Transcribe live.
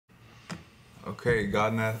Okay,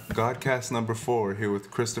 Godcast number 4 here with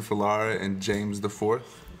Christopher Lara and James the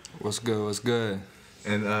Fourth. What's good? What's good?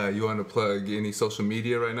 And you want to plug any social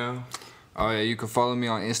media right now? Oh yeah, you can follow me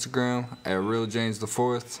on Instagram at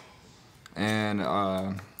RealJamesTheFourth, and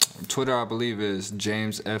Twitter I believe is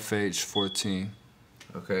JamesFH14.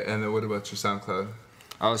 Okay, and then what about your SoundCloud?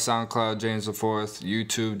 Oh, SoundCloud James the Fourth,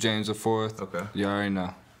 YouTube James the Fourth. Okay. You already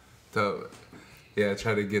know. So, yeah,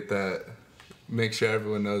 try to get that. Make sure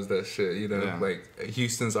everyone knows that shit. You know, Yeah. like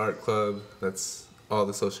Houston's Art Club. That's all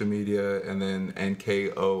the social media, and then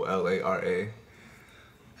NKOLARA.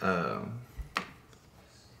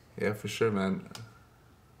 Yeah, for sure, man.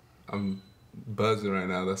 I'm buzzing right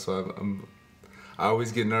now. That's why I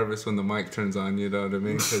always get nervous when the mic turns on. You know what I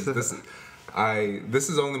mean? Because this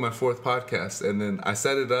is only my 4th podcast, and then I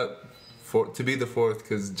set it up to be the 4th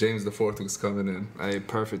because James the Fourth was coming in. Hey,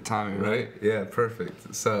 perfect timing, right? Yeah,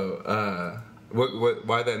 perfect. So,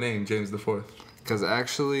 why that name, James the Fourth? Because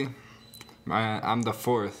actually, I'm the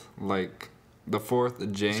 4th, like the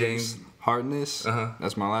 4th James Hartness.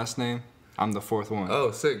 That's my last name. I'm the 4th one.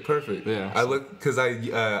 Oh, sick, perfect. Yeah. I look because I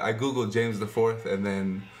googled James the Fourth, and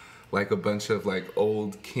then like a bunch of like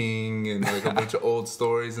old king and like a bunch of old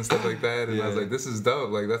stories and stuff like that, and I was like, this is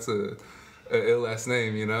dope. Like that's a ill ass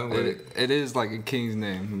name, you know. Like, it is like a king's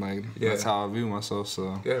name. Like that's how I view myself.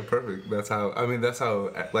 So yeah, perfect. That's how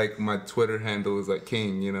like my Twitter handle is like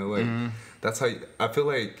King. You know, like that's how I feel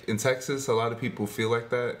like in Texas. A lot of people feel like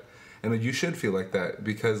that, and you should feel like that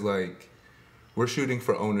because like we're shooting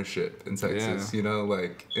for ownership in Texas. You know,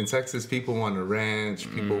 like in Texas, people want a ranch.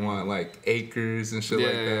 People want like acres and shit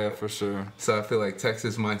like that. Yeah, for sure. So I feel like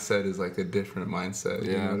Texas mindset is like a different mindset.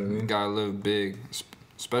 Yeah, you know what I mean? Gotta live big,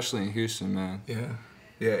 especially in Houston, man. Yeah,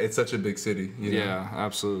 it's such a big city. You know? Yeah,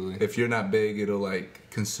 absolutely. If you're not big, it'll like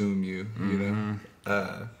consume you. You know.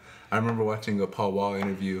 I remember watching a Paul Wall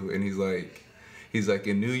interview, and he's like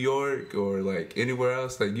in New York or like anywhere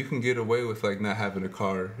else, like you can get away with like not having a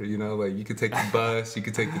car. You know, like you could take the bus, you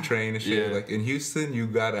could take the train and shit. Yeah. Like in Houston, you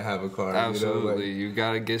gotta have a car. Absolutely, you know? Like, you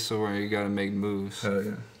gotta get somewhere. You gotta make moves. Hell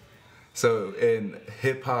yeah. So in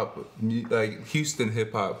hip hop, like Houston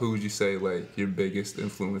hip hop, who would you say like your biggest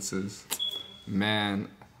influences? Man,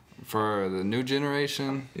 for the new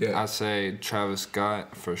generation, I'd say Travis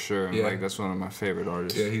Scott for sure. Yeah. Like that's one of my favorite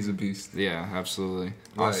artists. Yeah, he's a beast. Yeah, absolutely.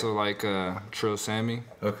 Right. Also like Trill Sammy.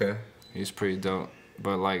 Okay. He's pretty dope.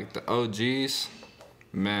 But like the OGs,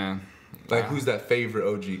 man. Like who's that favorite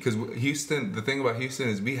OG? Because Houston, the thing about Houston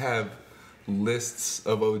is we have lists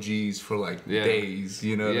of OGs for like days,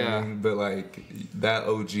 you know what I mean? But like that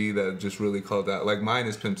OG that just really called out, like mine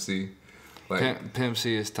is Pimp C. Like Pimp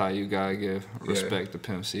C is tight. You gotta give respect to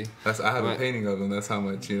Pimp C. I have a painting of him. That's how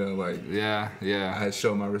much, you know, like yeah. I had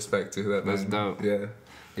shown my respect to that man. That's dope. Yeah.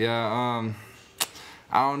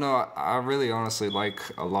 I don't know. I really honestly like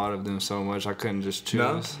a lot of them so much. I couldn't just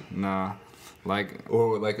choose. No? Nah. Like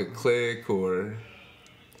or like a clique or.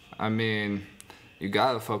 I mean, you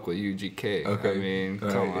gotta fuck with UGK. Okay. I mean,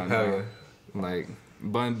 come on. Hell yeah. Like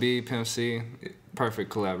Bun B, Pimp C, perfect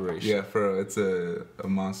collaboration. Yeah, it's a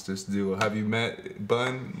monstrous duo. Have you met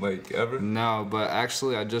Bun like ever? No, but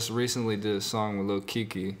actually I just recently did a song with Lil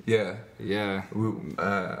Kiki. Yeah. Yeah.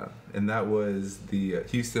 And that was the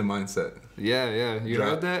Houston Mindset. Yeah. You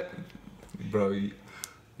heard that? Bro,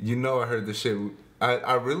 you know I heard the shit.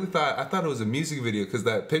 I really thought it was a music video because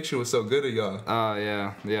that picture was so good of y'all. Oh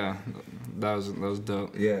yeah. That was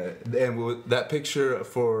dope. Yeah, and that picture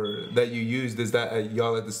that you used, is that at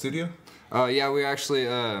y'all at the studio? Yeah, we were actually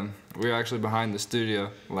behind the studio.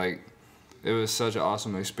 Like, it was such an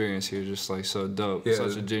awesome experience. He was just like so dope,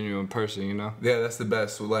 such a genuine person, you know. Yeah, that's the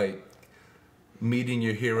best. Like meeting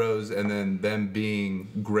your heroes and then them being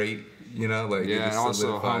great, you know, like and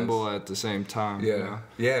also humble at the same time. Yeah, you know?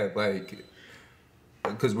 Yeah, like.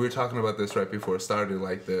 Because we were talking about this right before it started,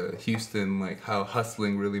 like the Houston, like how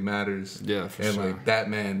hustling really matters. Yeah, for sure. And like that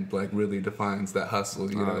man, like really defines that hustle.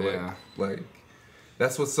 You know, like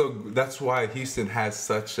that's why Houston has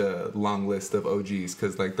such a long list of OGs.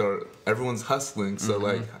 Because like everyone's hustling, so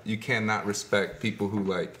like you cannot respect people who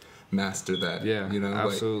like master that. Yeah, you know,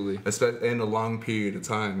 absolutely. Like, especially in a long period of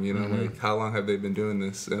time. You know, like how long have they been doing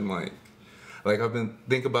this? And like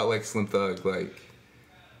think about like Slim Thug, like.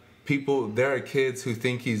 There are kids who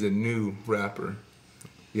think he's a new rapper,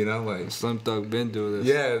 you know, like Slim Thug been doing this.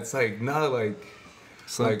 Yeah, it's like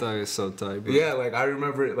Slim Thug is so tight, bro. Yeah, like I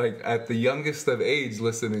remember like at the youngest of age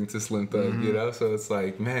listening to Slim Thug, you know. So it's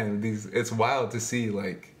like, man, it's wild to see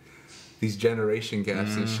like these generation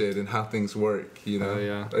gaps and shit and how things work, you know.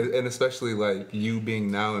 And especially like you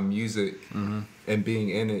being now in music and being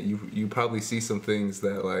in it, you probably see some things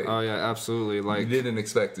that like absolutely, like you didn't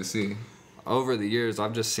expect to see. over the years,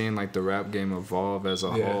 I've just seen like the rap game evolve as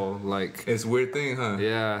a whole. Like, it's a weird thing, huh?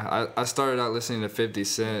 Yeah, I started out listening to 50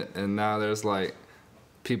 Cent, and now there's like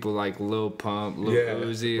people like Lil Pump, Lil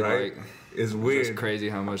Uzi, right? like. It's weird. It's crazy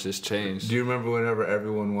how much it's changed. Do you remember whenever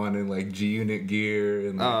everyone wanted like G-Unit gear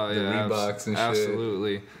and like, the Reeboks and shit?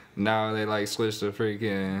 Absolutely. Now they like switch to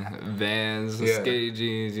freaking Vans, skinny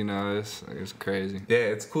jeans. You know, it's crazy. Yeah,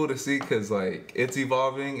 it's cool to see because like it's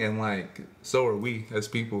evolving and like so are we as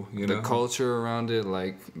people. You know, the culture around it,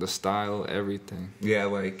 like the style, everything. Yeah,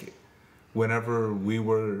 like whenever we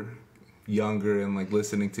were younger and like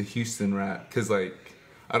listening to Houston rap, because like.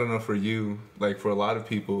 I don't know for you, like for a lot of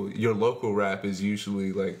people, your local rap is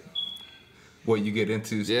usually like what you get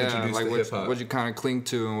into, introduced like to hip hop. What you kind of cling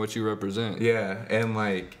to and what you represent. Yeah, and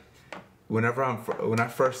like when I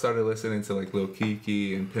first started listening to like Lil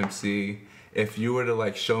Keke and Pimp C, if you were to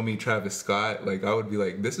like show me Travis Scott, like I would be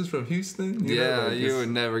like, this is from Houston? You know, like, you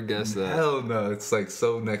would never guess that. Hell no, it's like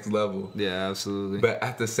so next level. Yeah, absolutely. But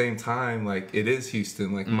at the same time, like it is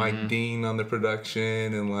Houston, like Mike Dean on the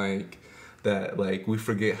production and like that like we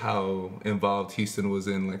forget how involved Houston was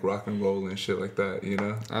in like rock and roll and shit like that, you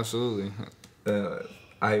know? Absolutely.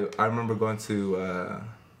 I remember going to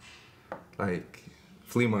like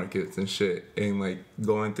flea markets and shit and like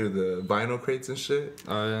going through the vinyl crates and shit.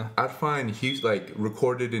 Oh yeah. I'd find like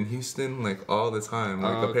recorded in Houston like all the time.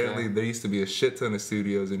 Like apparently there used to be a shit ton of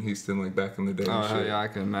studios in Houston like back in the day. Oh and shit. yeah, I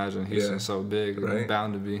can imagine. Houston's so big, right?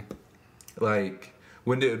 Bound to be. Like.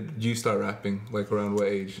 When did you start rapping? Like around what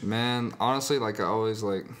age? Man, honestly, like I always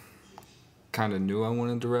like kind of knew I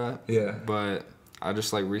wanted to rap. Yeah. But I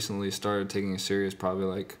just like recently started taking it serious probably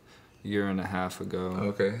like a year and a half ago.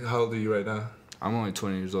 Okay. How old are you right now? I'm only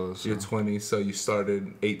 20 years old. So. You're 20, so you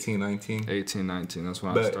started 18, 19? 18, 19. That's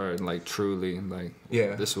when I started like truly like,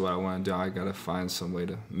 this is what I want to do. I got to find some way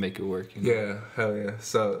to make it work. You know? Yeah, hell yeah.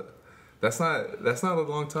 So that's not a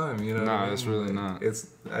long time, you know? No, it's really not.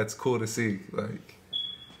 That's cool to see.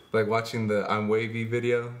 Like watching the I'm Wavy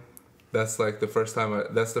video, that's like the first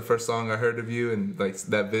song I heard of you, and like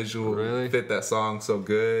that visual fit that song so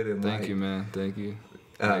good. And thank you, man. Thank you.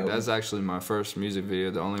 Like, that's actually my first music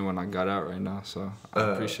video, the only one I got out right now, so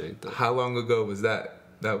I appreciate that. How long ago was that?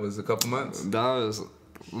 That was a couple months? That was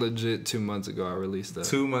legit 2 months ago I released that.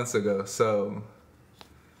 2 months ago, so.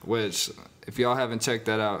 Which, if y'all haven't checked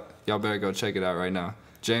that out, y'all better go check it out right now.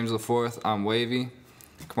 James IV, I'm Wavy.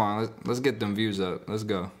 Come on, let's get them views up. Let's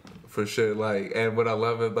go. For sure, like, and what I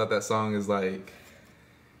love about that song is like,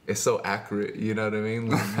 it's so accurate. You know what I mean?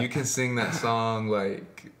 Like, you can sing that song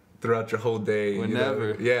like throughout your whole day.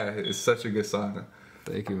 Whenever. You know? Yeah, it's such a good song.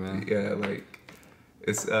 Thank you, man. Yeah, like,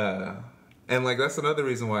 it's and like that's another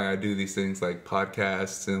reason why I do these things like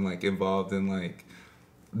podcasts and like involved in like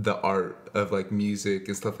the art of like music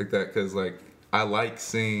and stuff like that, because like I like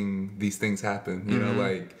seeing these things happen. You know,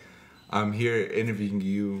 like I'm here interviewing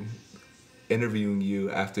you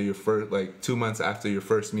after your first, like 2 months after your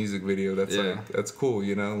first music video. That's like, that's cool,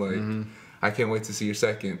 you know, like I can't wait to see your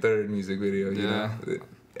second, third music video, you know,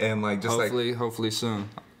 and like just hopefully soon.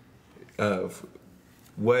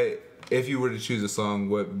 What if you were to choose a song,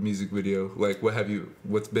 what music video, like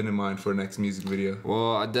what's been in mind for next music video?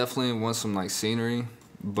 Well, I definitely want some like scenery,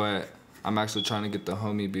 but I'm actually trying to get the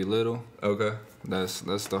homie Be Little. Okay. That's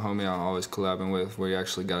the homie I'm always collabing with, where he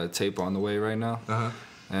actually got a tape on the way right now.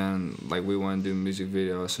 And like we want to do a music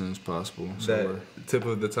video as soon as possible. So that tip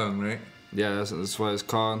of the tongue, right? Yeah, that's what it's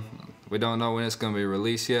called. We don't know when it's gonna be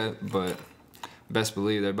released yet, but best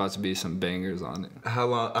believe there about to be some bangers on it.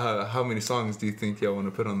 How many songs do you think y'all want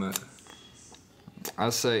to put on that?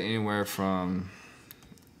 I'd say anywhere from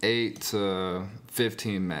 8 to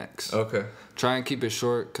 15 max. Okay. Try and keep it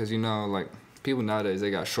short, cause you know like people nowadays,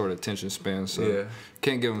 they got short attention spans, so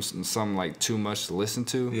can't give them something like too much to listen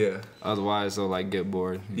to. Yeah. Otherwise, they'll like get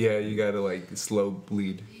bored. Yeah, you gotta like slow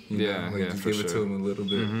bleed. You know? Like, just give it to him a little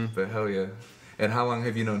bit. But hell yeah. And how long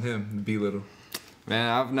have you known him, Be Little? Man,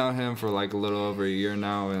 I've known him for like a little over a year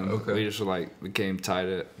now, and we just like became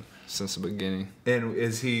tight since the beginning. And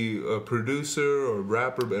is he a producer or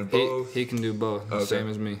rapper and both? He can do both, same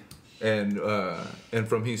as me. And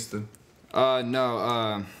from Houston?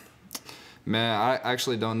 No. Man, I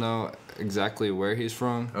actually don't know exactly where he's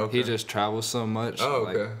from. He just travels so much. Oh,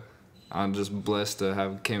 okay. Like, I'm just blessed to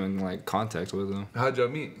have came in like contact with him. How'd y'all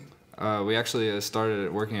meet? We actually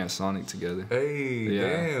started working at Sonic together. Hey,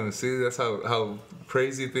 damn! See, that's how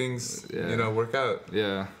crazy things you know work out.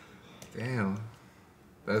 Yeah. Damn,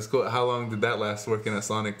 that's cool. How long did that last working at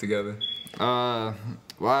Sonic together? Well,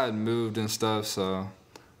 I had moved and stuff, so.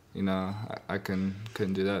 You know, I couldn't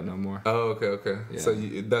do that no more. Oh, okay. Yeah. So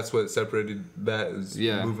that's what separated that is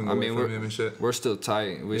moving away from him and shit? We're still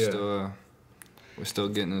tight. We still we're still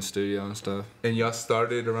getting in the studio and stuff. And y'all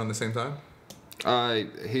started around the same time?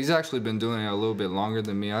 He's actually been doing it a little bit longer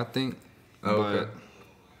than me, I think. Oh, okay.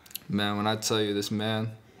 But man, when I tell you, this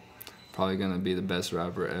man probably gonna be the best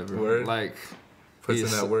rapper ever. Word? Like, Puts in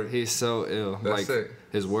that work. He's so ill. That's like sick.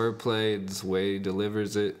 His wordplay, this way he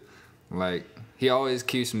delivers it, like he always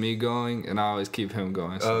keeps me going, and I always keep him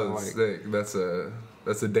going. So, Oh, like, sick. That's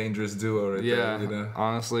a dangerous duo right there. You know?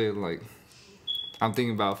 Honestly, like, I'm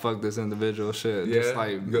thinking about fuck this individual shit. Yeah, Just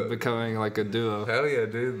like becoming like a duo. Hell yeah,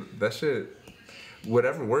 dude. That shit,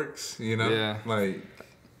 whatever works, you know? Yeah. Like,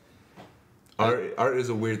 art is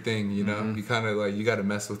a weird thing, you know? You kind of like, you got to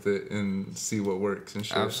mess with it and see what works and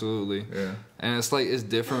shit. Absolutely. Yeah. And it's like, it's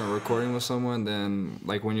different recording with someone than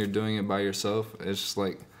like when you're doing it by yourself. It's just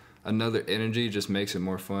like another energy just makes it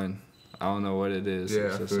more fun. I don't know what it is. Yeah,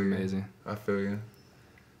 it's just amazing. I feel you.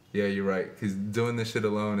 Yeah, you're right. Because doing this shit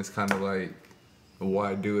alone is kind of like,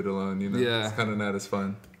 why do it alone, you know? Yeah. It's kind of not as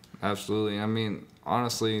fun. Absolutely. I mean,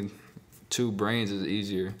 honestly, 2 brains is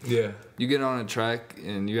easier. Yeah. You get on a track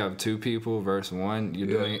and you have 2 people versus 1.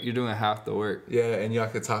 You're doing half the work. Yeah, and y'all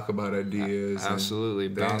could talk about ideas. Absolutely.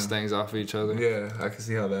 Bounce things off each other. Yeah, I can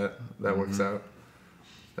see how that works out.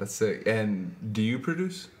 That's sick. And do you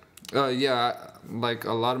produce? Yeah, like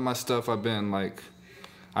a lot of my stuff I've been like,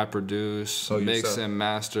 I produce, mix yourself? and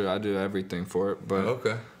master. I do everything for it. But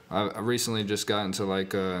Okay. I recently just got into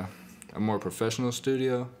like a more professional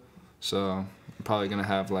studio, so I'm probably gonna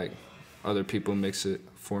have like other people mix it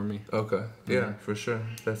for me. Okay. Yeah, for sure.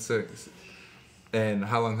 That's sick. And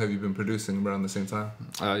how long have you been producing around the same time?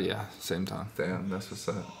 Yeah, same time. Damn, that's what's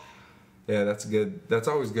up. Yeah, that's good. That's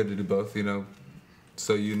always good to do both, you know,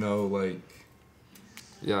 so you know, like.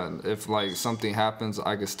 Yeah, if like something happens,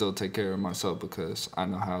 I can still take care of myself because I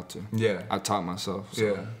know how to. Yeah. I taught myself. So.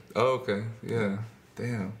 Yeah. Oh, okay. Yeah.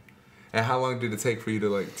 Damn. And how long did it take for you to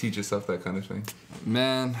like teach yourself that kind of thing?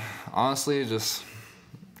 Man, honestly, it just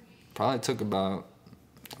probably took about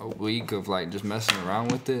a week of like just messing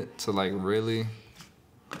around with it to like really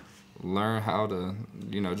learn how to,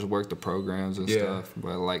 just work the programs and stuff.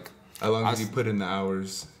 But like, as long as you put in the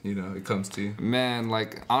hours, it comes to you. Man,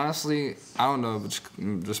 like honestly, I don't know,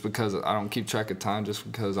 but just because I don't keep track of time,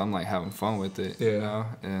 just because I'm like having fun with it, you know,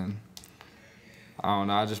 and. I don't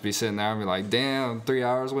know, I'd just be sitting there and be like, damn, 3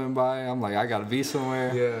 hours went by. I'm like, I gotta be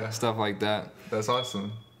somewhere. Yeah. Stuff like that. That's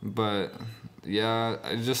awesome. But, yeah,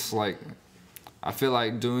 it's just like, I feel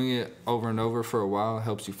like doing it over and over for a while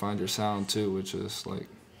helps you find your sound too, which is like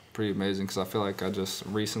pretty amazing because I feel like I just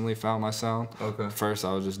recently found my sound. Okay. First,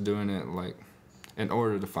 I was just doing it like in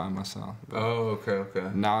order to find my sound. But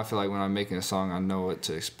okay. now I feel like when I'm making a song, I know what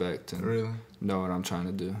to expect and really know what I'm trying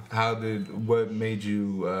to do. What made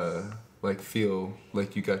you, feel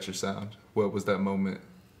like you got your sound? What was that moment?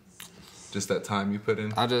 Just that time you put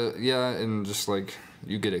in? And just like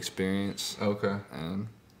you get experience. Okay. And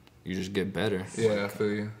you just get better. Yeah, I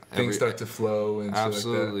feel you. Things start to flow and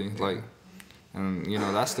absolutely. shit like that.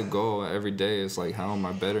 And that's the goal every day is like how am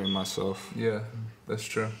I bettering myself? Yeah, that's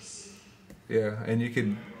true. Yeah, and you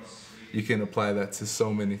can apply that to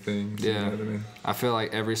so many things. Yeah. You know what I mean? I feel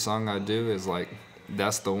like every song I do is like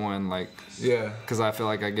that's the one, like, yeah, because I feel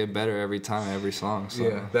like I get better every time, every song. So.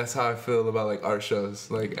 Yeah, that's how I feel about like art shows.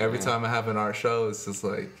 Like every time I have an art show, it's just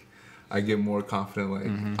like I get more confident. Like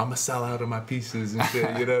I'm gonna sell out of my pieces and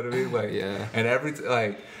shit. You know what I mean? Like yeah. And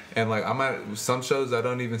I'm at some shows I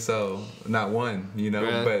don't even sell not one.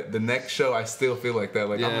 Yeah. But the next show I still feel like that.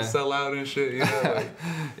 Like I'm gonna sell out and shit. Like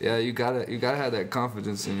yeah, you gotta have that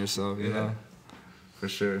confidence in yourself. You know, for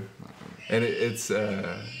sure. And it's.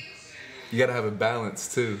 You gotta have a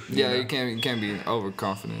balance too. You can't be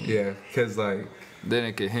overconfident. Yeah, cause like then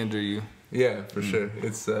it could hinder you. Yeah, for sure.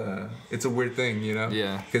 It's a weird thing,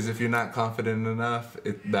 Yeah. Cause if you're not confident enough,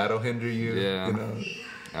 that'll hinder you. Yeah.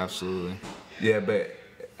 Absolutely. Yeah, but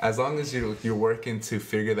as long as you're working to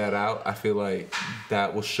figure that out, I feel like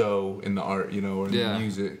that will show in the art, or in the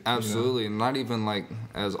music. Absolutely. Not even like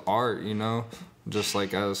as art, just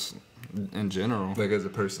like as in general. Like as a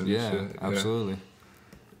person. Yeah, and shit. absolutely.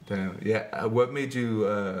 Damn. Yeah. What made you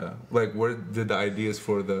where did the ideas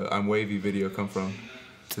for the I'm Wavy video come from?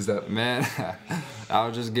 Is that man? I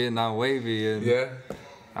was just getting on wavy and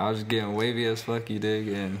I was just getting wavy as fuck, you dig,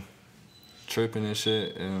 and tripping and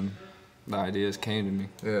shit, and the ideas came to me.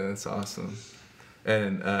 Yeah, that's awesome.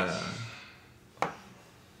 And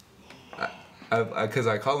because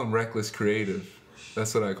I call him Reckless Creative.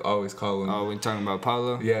 That's what I always call him. Oh, when talking about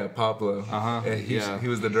Pablo? Yeah, Pablo. And he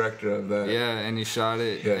was the director of that. Yeah, and he shot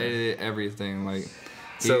it, edited everything. Like,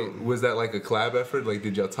 so was that like a collab effort? Like,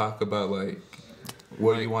 did y'all talk about like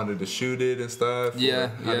where you wanted to shoot it and stuff? Yeah,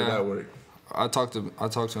 How did that work? I talked to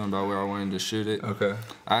him about where I wanted to shoot it. Okay.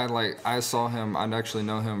 I saw him. I actually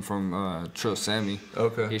know him from Trill Sammy.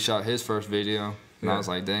 Okay. He shot his first video, and Yeah. I was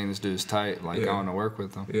like, dang, this dude's tight. Like, I want to work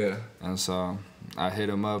with him. Yeah. And so I hit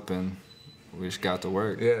him up, and we just got to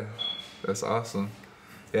work. Yeah, that's awesome.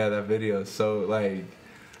 Yeah, that video is so, like,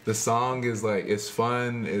 the song is, like, it's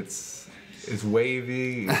fun, it's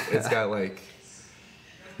wavy, it's got, like,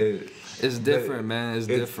 it's different, man. It's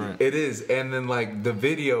different. It is, and then, like, the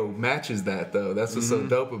video matches that, though. That's what's so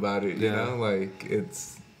dope about it, you know? Like,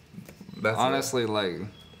 that's honestly, like,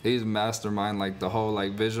 he's mastermind, like, the whole,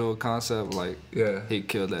 like, visual concept, like, he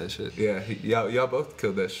killed that shit. Yeah, y'all both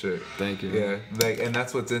killed that shit. Thank you. Yeah, like, and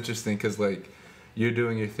that's what's interesting, because, like, you're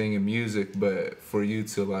doing your thing in music, but for you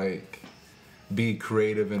to, like, be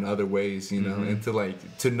creative in other ways, you know, and to,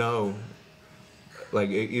 like, to know, like,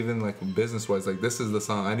 even, like, business-wise, like, this is the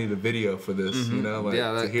song, I need a video for this, you know, like,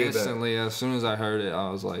 yeah, to hear instantly, as soon as I heard it, I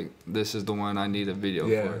was like, this is the one I need a video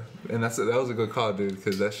for. And that was a good call, dude,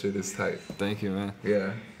 because that shit is tight. Thank you, man.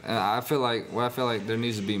 Yeah. And I feel like there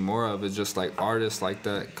needs to be more of is just, like, artists like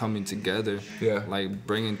that coming together. Yeah. Like,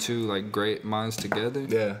 bringing two, like, great minds together.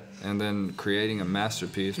 Yeah. And then creating a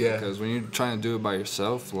masterpiece. Yeah. Because when you're trying to do it by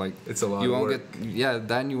yourself, like, it's a lot you of won't work.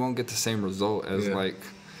 then you won't get the same result as, like,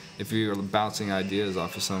 if you're bouncing ideas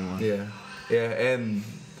off of someone. Yeah. Yeah, and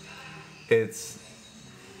it's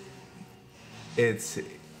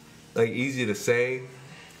like easy to say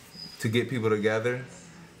to get people together,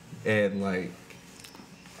 and like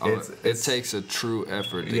it takes a true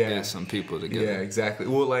effort to get some people together. Yeah, exactly.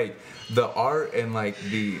 Well, like the art and like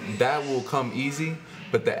that will come easy,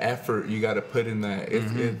 but the effort you got to put in that.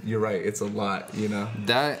 You're right. It's a lot, you know.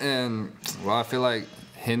 That and I feel like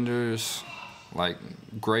hinders like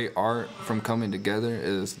great art from coming together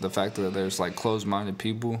is the fact that there's like closed-minded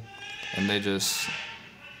people, and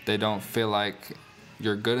they don't feel like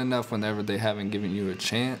you're good enough whenever they haven't given you a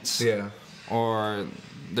chance. Yeah. Or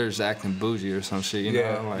there's acting bougie or some shit, you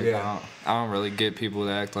know? Like, I don't really get people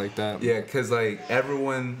that act like that. Yeah, because, like,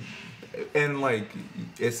 everyone, and, like,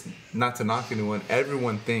 it's not to knock anyone,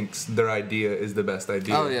 everyone thinks their idea is the best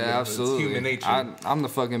idea. Oh, yeah, absolutely. It's human nature. I'm the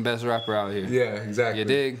fucking best rapper out here. Yeah, exactly. You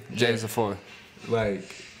dig? Jay's the fourth.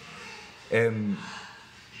 Like, and,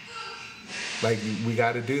 like, we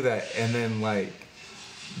got to do that. And then, like,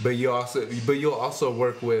 But you'll also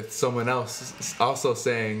work with someone else also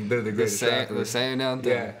saying they're the greatest rapper. The same damn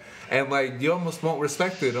thing. Yeah, and like you almost won't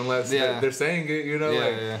respect it unless they're saying it. You know,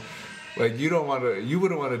 like you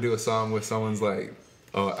wouldn't want to do a song with someone's like,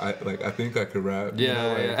 oh, I think I could rap. Yeah,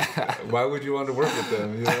 you know, like, why would you want to work with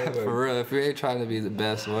them? You know, like, for real, if you ain't trying to be the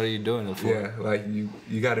best, what are you doing it for? Yeah, like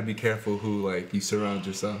you got to be careful who like you surround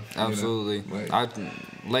yourself. Absolutely. You know? Like,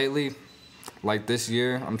 lately. Like this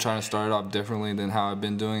year, I'm trying to start it off differently than how I've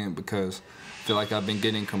been doing it because I feel like I've been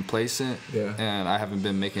getting complacent and I haven't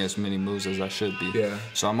been making as many moves as I should be. Yeah.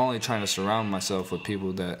 So I'm only trying to surround myself with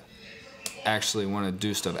people that actually want to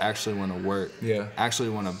do stuff, actually want to work, actually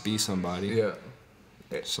want to be somebody. Yeah.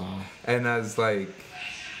 So. And as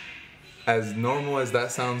normal as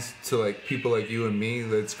that sounds to like people like you and me,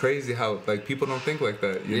 it's crazy how like people don't think like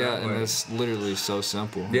that. You know? And it's literally so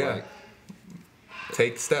simple. Yeah. Like,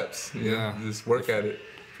 take steps. You know? Just work at it.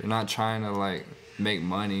 If you're not trying to like make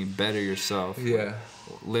money, better yourself. Yeah.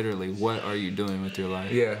 Like, literally, what are you doing with your life?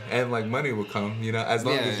 Yeah, and like money will come. You know, as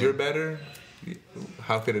long as you're better,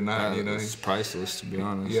 how could it not? You know, it's priceless to be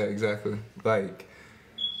honest. Yeah, exactly. Like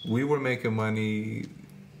we were making money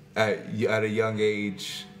at a young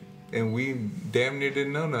age, and we damn near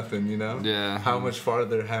didn't know nothing. You know. Yeah. How much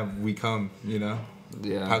farther have we come? You know.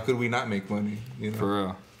 Yeah. How could we not make money? You know. For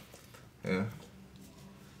real. Yeah.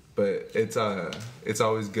 But it's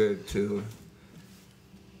always good to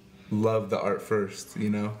love the art first, you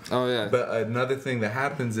know? Oh, yeah. But another thing that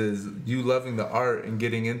happens is you loving the art and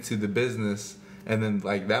getting into the business, and then,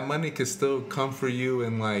 like, that money could still come for you,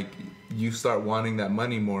 and, like, you start wanting that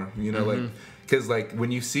money more, you know? Like, because, like,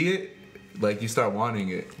 when you see it, like, you start wanting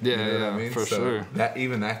it. Yeah, you know what I mean? For sure.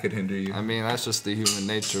 Even that could hinder you. I mean, that's just the human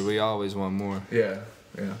nature. We always want more. Yeah,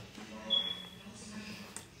 yeah.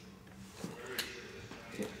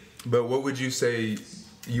 But what would you say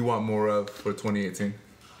you want more of for 2018?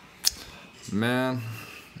 Man,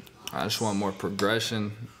 I just want more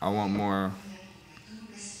progression. I want more...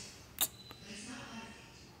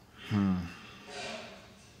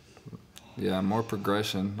 Yeah, more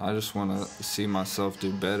progression. I just want to see myself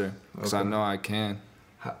do better because I know I can.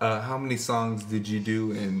 How many songs did you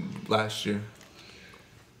do in last year?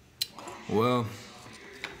 Well,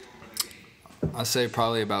 I say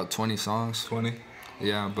probably about 20 songs. 20?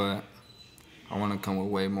 Yeah, but I want to come with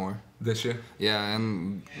way more. This year? Yeah,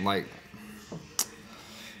 and like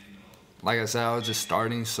like I said, I was just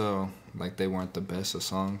starting, so like they weren't the best of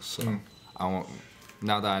songs. So I won't.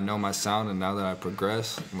 Now that I know my sound and now that I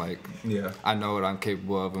progress, like I know what I'm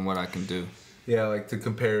capable of and what I can do. Yeah, like to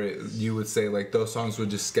compare it, you would say like those songs were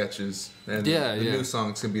just sketches, and the new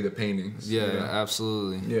songs could be the paintings. Yeah,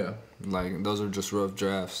 absolutely. Yeah, like those are just rough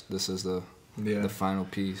drafts. This is the final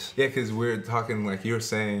piece. Yeah, because we're talking like you were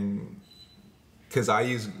saying, because I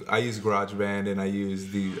use GarageBand and I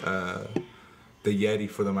use the Yeti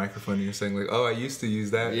for the microphone. And you're saying like, oh, I used to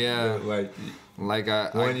use that. Yeah, like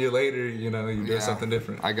one year later, you know, you do something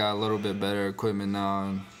different. I got a little bit better equipment now,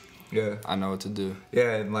 and I know what to do.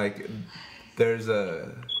 Yeah, and like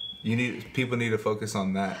people need to focus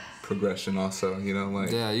on that progression also, you know,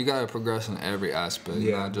 like you gotta progress in every aspect,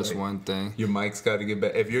 not just one thing. Your mic's gotta get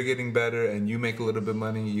better. If you're getting better and you make a little bit of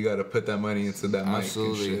money, you gotta put that money into that mic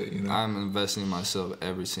and shit, you know? I'm investing in myself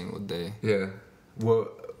every single day. Yeah. Well,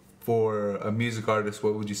 for a music artist,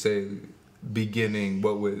 what would you say beginning,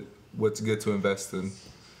 what's good to invest in?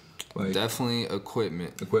 Like definitely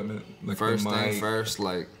equipment, like first thing first.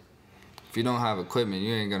 Like if you don't have equipment,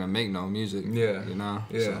 you ain't gonna make no music. Yeah, you know.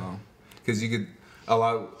 Yeah, because you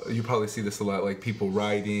probably see this a lot, like people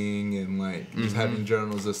writing and like just having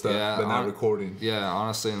journals and stuff, but not recording. Yeah,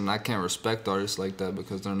 honestly, and I can't respect artists like that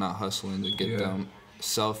because they're not hustling to get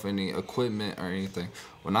themselves any equipment or anything.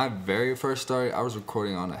 When I very first started, I was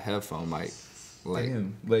recording on a headphone mic. Like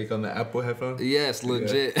on the Apple headphone? Yes,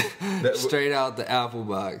 legit. Straight out the Apple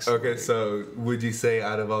box. Okay, so would you say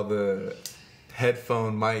out of all the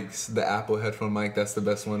headphone mics, the Apple headphone mic, that's the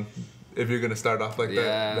best one? If you're gonna start off like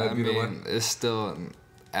that, that'd be the one. It's still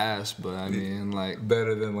ass, but I mean, like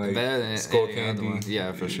better than Skull Candy.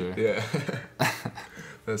 Yeah, for sure. Yeah,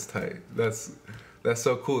 that's tight. That's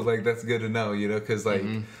so cool. Like that's good to know, you know, because like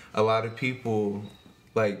a lot of people,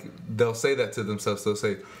 like they'll say that to themselves. They'll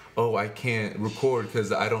say, "Oh, I can't record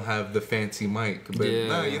because I don't have the fancy mic." But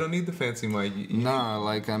nah, you don't need the fancy mic.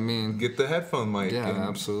 I mean, get the headphone mic. Yeah,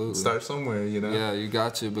 absolutely. Start somewhere, you know. Yeah, you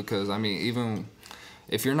got to, because I mean, even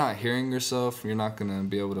if you're not hearing yourself, you're not gonna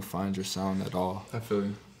be able to find your sound at all. I feel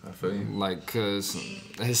you. Like, cause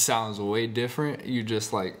it sounds way different. You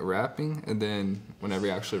just like rapping, and then whenever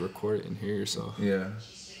you actually record it and hear yourself, yeah,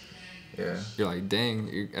 you're like,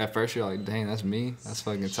 dang. At first, you're like, dang, that's me. That's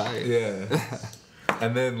fucking tight. Yeah.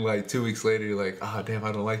 And then like 2 weeks later, you're like, oh damn,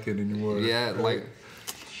 I don't like it anymore. Yeah, like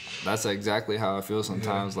that's exactly how I feel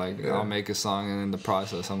sometimes. I'll make a song, and in the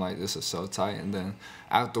process, I'm like, this is so tight, and then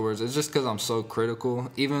afterwards, it's just because I'm so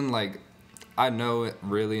critical. Even like, I know it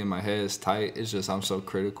really in my head is tight. It's just I'm so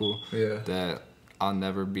critical that I'll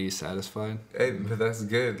never be satisfied. Hey, but that's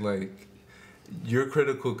good. Like, you're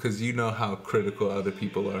critical because you know how critical other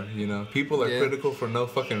people are. You know, people are critical for no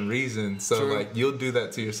fucking reason. So like, you'll do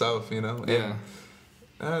that to yourself. You know.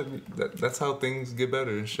 And that's how things get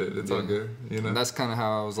better and shit. It's all good, you know. And that's kind of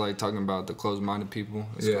how I was like talking about the closed-minded people.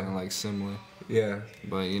 It's kind of like similar. Yeah.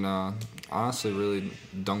 But you know, honestly, really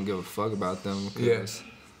don't give a fuck about them, because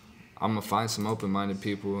I'm gonna find some open-minded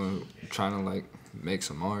people and trying to like make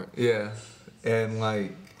some art. Yeah, and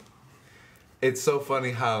like, it's so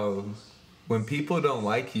funny how when people don't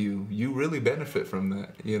like you, you really benefit from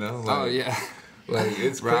that. You know. Like, oh yeah. Like,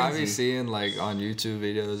 it's crazy. Bro, I be seeing like on YouTube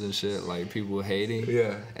videos and shit, like people hating.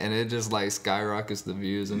 Yeah. And it just like skyrockets the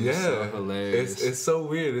views, and it's so hilarious. It's so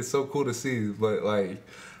weird. It's so cool to see. But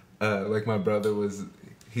like my brother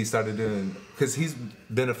he started doing, because he's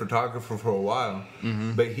been a photographer for a while,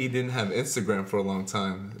 but he didn't have Instagram for a long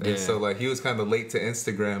time. And so like he was kind of late to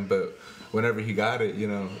Instagram, but whenever he got it, you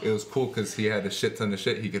know, it was cool because he had a shit ton of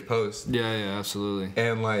shit he could post. Yeah, absolutely.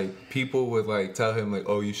 And like people would like tell him like,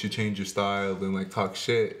 oh, you should change your style and like talk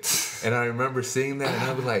shit. And I remember seeing that, and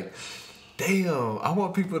I was like, damn, I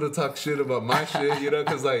want people to talk shit about my shit, you know,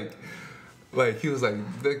 because like he was like,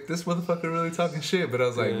 this motherfucker really talking shit. But I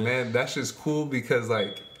was like, man, that's just cool, because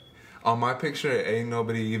like, on my picture, ain't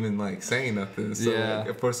nobody even like saying nothing. So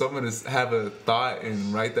like, for someone to have a thought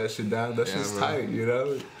and write that shit down, that's just tight, you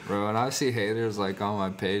know? Bro, when I see haters like on my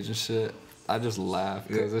page and shit, I just laugh,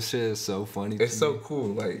 because this shit is so funny. It's so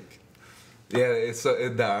cool. Like, it's so,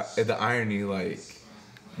 the irony, like,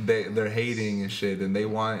 they're hating and shit, and they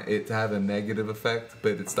want it to have a negative effect,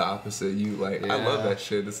 but it's the opposite. You like, I love that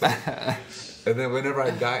shit. It's like, and then whenever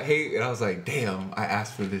I got hate, and I was like, damn, I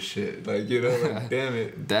asked for this shit. Like, you know, like, damn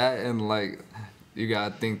it. That, and like, you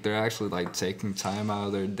gotta think they're actually like taking time out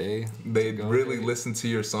of their day. They really listen to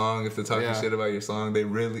your song. If they're talking shit about your song, they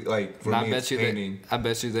really like. For me, it's painting. I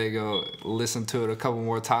bet you they go listen to it a couple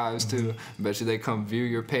more times too. I bet you they come view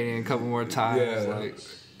your painting a couple more times. Yeah. Like,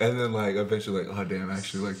 and then like eventually, like, oh damn, I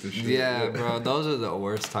actually like this shit. Yeah, bro, those are the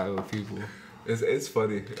worst type of people. It's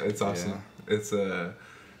funny. It's awesome. It's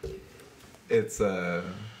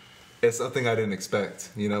it's something I didn't expect,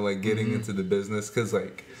 you know, like getting into the business, because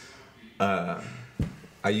like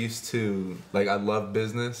I used to, like, I love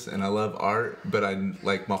business and I love art, but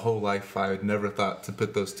like my whole life I had never thought to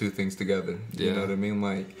put those two things together. You know what I mean?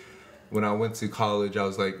 Like when I went to college, I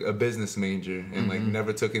was like a business major and like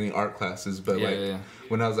never took any art classes, but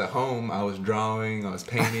when I was at home, I was drawing, I was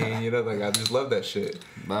painting, you know, like I just love that shit.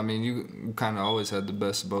 But I mean, you kind of always had the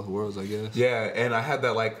best of both worlds, I guess. Yeah, and I had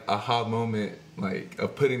that like aha moment, like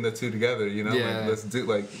of putting the two together, you know, like let's do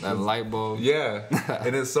like that light bulb. Yeah,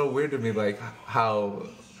 and it's so weird to me, like how,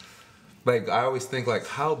 like I always think like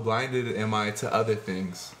how blinded am I to other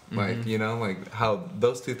things, like you know, like how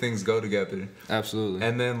those two things go together. Absolutely.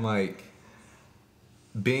 And then like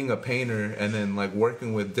being a painter and then like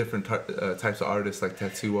working with different types of artists, like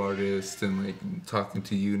tattoo artists, and like talking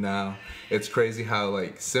to you now, it's crazy how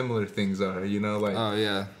like similar things are, you know, like oh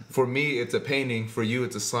yeah, for me it's a painting, for you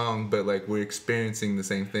it's a song, but like we're experiencing the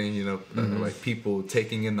same thing, you know, like people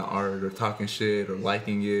taking in the art or talking shit or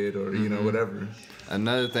liking it or you know whatever.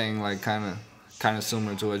 Another thing like kind of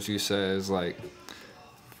similar to what you said is like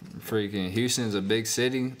freaking Houston's a big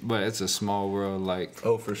city, but it's a small world. Like,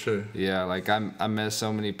 oh, for sure. Yeah, like I met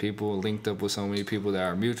so many people, linked up with so many people that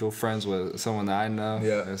are mutual friends with someone that I know.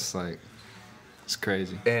 Yeah, it's like it's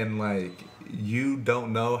crazy. And like you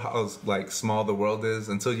don't know how like small the world is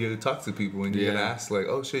until you talk to people and you get asked like,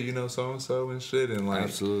 oh shit, you know so and so and shit, and like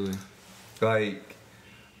absolutely. Like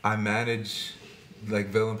I manage like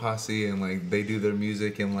Villain Posse and like they do their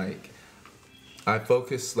music, and like I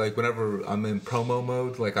focus, like whenever I'm in promo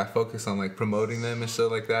mode, like I focus on like promoting them and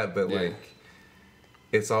shit like that, but like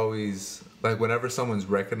it's always like whenever someone's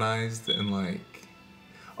recognized and like,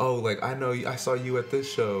 oh, like I know I saw you at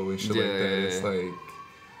this show and shit like that, it's like,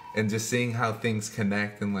 and just seeing how things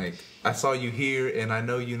connect, and like I saw you here and I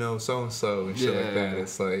know you know so and so and shit like that,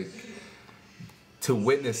 it's like to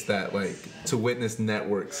witness that, like to witness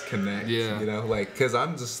networks connect, you know, like because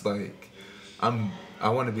I'm just like I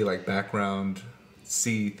want to be like background,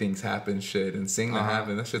 see things happen, shit, and seeing that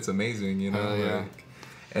happen. That shit's amazing, you know. Like,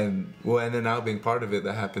 and then now being part of it,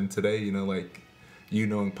 that happened today, you know, like you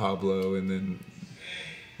knowing Pablo, and then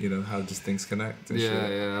you know how just things connect. And shit.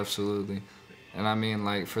 Yeah, absolutely. And I mean,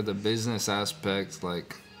 like for the business aspect,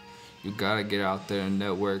 like you gotta get out there and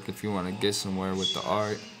network if you want to get somewhere with the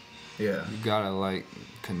art. Yeah. You gotta like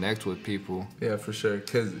connect with people. Yeah, for sure.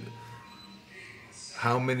 Cause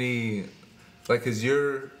how many, like, cause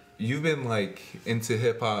you've been like into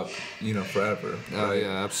hip hop, you know, forever. Oh right?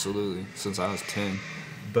 yeah, absolutely. Since I was 10.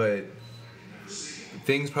 But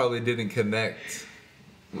things probably didn't connect,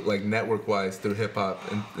 like network wise, through hip hop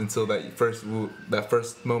until that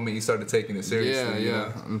first moment you started taking it seriously. Yeah. You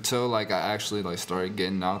know? Until like I actually like started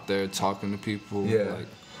getting out there, talking to people, like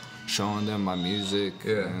showing them my music.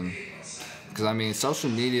 And because I mean, social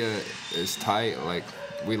media is tight. Like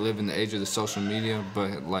we live in the age of the social media,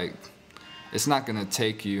 but like it's not gonna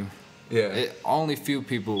take you. Only few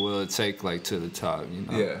people will it take like to the top. You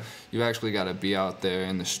know. You actually gotta be out there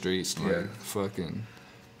in the streets, like fucking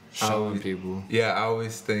showing people. Yeah, I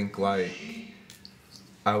always think like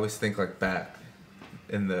back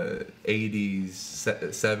in the 80s,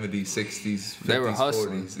 70s, 60s, 50s, they were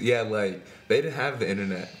hustling. 40s. Yeah, like they didn't have the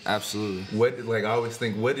internet. Absolutely. I always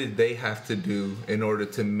think, what did they have to do in order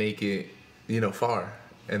to make it, you know, far?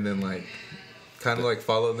 And then like kind of like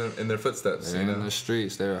follow them in their footsteps. They're you know? in the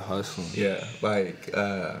streets, they were hustling. Yeah, like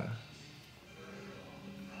I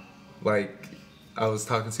was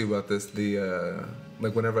talking to you about this,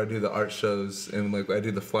 like whenever I do the art shows and like I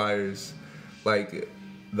do the flyers, like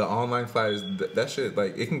the online flyers, that shit,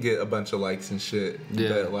 like it can get a bunch of likes and shit.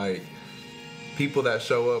 But like people that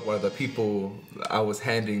show up are the people I was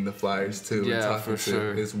handing the flyers to and talking to.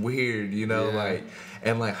 Sure. It's weird, you know, like,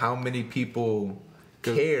 and like how many people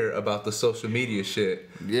care about the social media shit.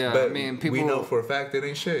 Yeah, but I mean, people, we know for a fact it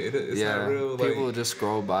ain't shit. It's not real. People like, just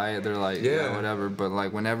scroll by it. They're like, whatever. But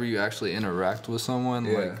like, whenever you actually interact with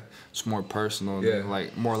someone, like it's more personal. They're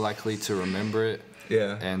like more likely to remember it.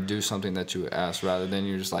 And do something that you ask rather than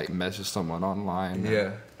you just like message someone online.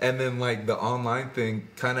 And then like the online thing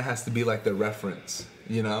kind of has to be like the reference.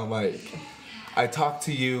 You know, like I talk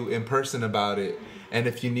to you in person about it. And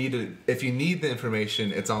if you need the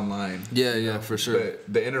information, it's online. Yeah, for sure.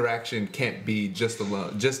 But the interaction can't be just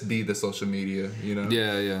be the social media, you know?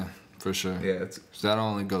 Yeah, for sure. Yeah, that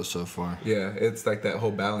only goes so far. Yeah, it's like that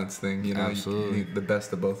whole balance thing, you know? Absolutely. You need the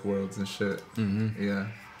best of both worlds and shit. Mm-hmm. Yeah.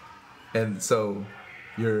 And so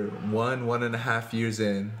you're 1.5 years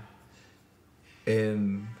in,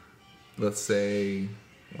 let's say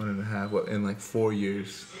 1.5, in like 4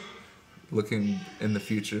 years, looking in the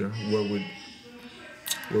future,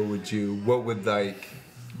 what would like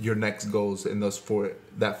your next goals in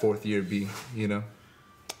that fourth year be, you know?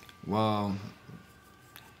 Well,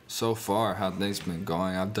 so far how things been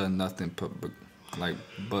going, I've done nothing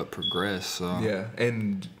but progress. So yeah,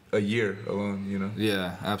 and a year alone, you know.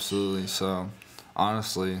 Yeah, absolutely. So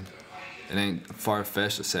honestly, it ain't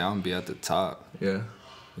far-fetched to say I'm gonna be at the top. Yeah.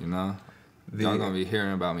 You know, y'all gonna be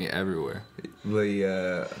hearing about me everywhere.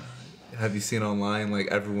 Have you seen online, like,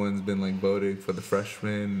 everyone's been, like, voting for the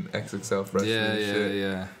freshman, XXL freshman shit?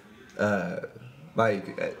 Yeah.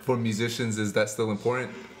 Like, for musicians, is that still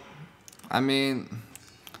important? I mean,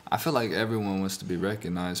 I feel like everyone wants to be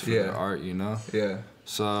recognized for their art, you know? Yeah.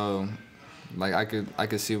 So, like, I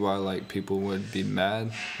could see why, like, people would be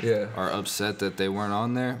mad or upset that they weren't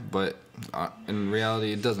on there, but in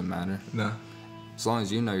reality, it doesn't matter. No. As long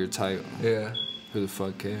as you know your type. Yeah. Who the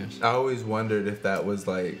fuck cares? I always wondered if that was,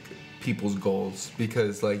 like, people's goals,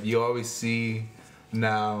 because, like, you always see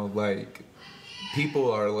now, like,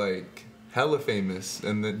 people are, like, hella famous,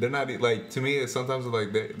 and they're not, like, to me, sometimes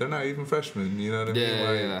like they're not even freshmen, you know what I mean?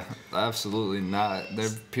 Like, Yeah, absolutely not. They're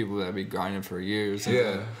people that be grinding for years. And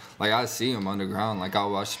yeah. Like, I see them underground, like,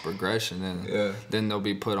 I'll watch the progression, and then they'll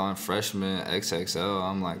be put on freshman XXL.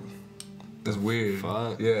 I'm like, it's weird.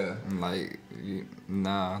 Fuck. Yeah. I'm like,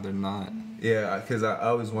 nah, they're not. Yeah, because I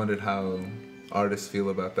always wondered how artists feel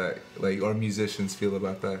about that, like, or musicians feel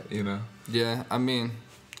about that, you know? Yeah, I mean,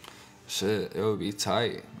 shit, it would be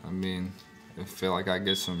tight. I mean, I feel like I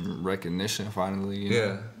get some recognition finally, you know?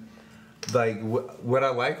 Yeah. Like, what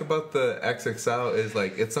I like about the XXL is,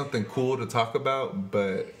 like, it's something cool to talk about,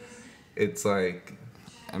 but it's like...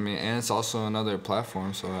 I mean, and it's also another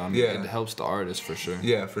platform, so, I mean, it helps the artist for sure.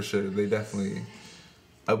 Yeah, for sure. They definitely...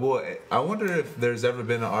 I wonder if there's ever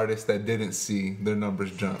been an artist that didn't see their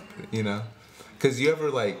numbers jump, you know? Because you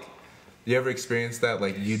ever experience that?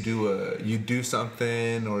 Like, you do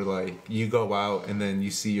something, or like you go out and then you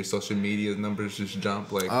see your social media numbers just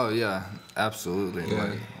jump. Like, oh yeah, absolutely. Yeah.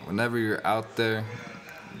 Like, whenever you're out there,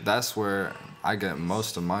 that's where I get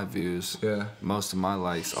most of my views. Yeah. Most of my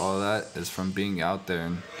likes. All that is from being out there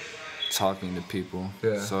and talking to people.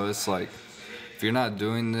 Yeah. So it's like, if you're not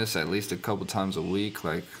doing this at least a couple times a week,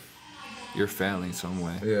 like, you're failing some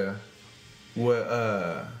way. Yeah. What?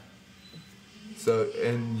 So,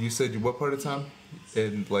 and you said what part of town?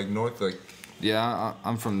 In, like, north, like... Yeah,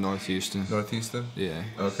 I'm from North Houston. North Houston? Yeah.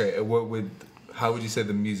 Okay, and how would you say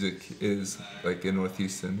the music is, like, in North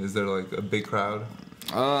Houston? Is there, like, a big crowd?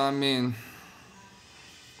 I mean,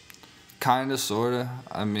 kinda, sorta.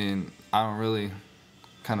 I mean, I don't really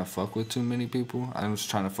kind of fuck with too many people. I'm just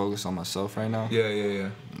trying to focus on myself right now. Yeah.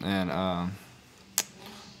 And,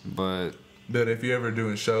 but... But if you're ever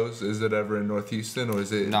doing shows, is it ever in North Houston, or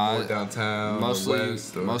is it more downtown, mostly, or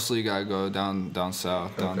west? Or? Mostly you gotta go down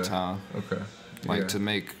south, downtown. Okay. Like, to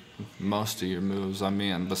make most of your moves. I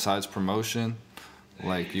mean, besides promotion,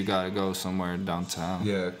 like, you gotta go somewhere downtown.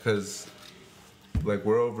 Yeah, because, like,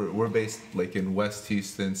 we're based, like, in West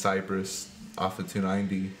Houston, Cypress, off of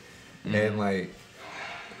 290. Mm-hmm. And, like,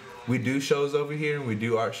 we do shows over here, and we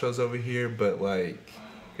do art shows over here, but, like,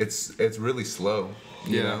 it's really slow.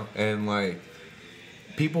 You know? And, like,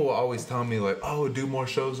 people will always tell me, like, oh, do more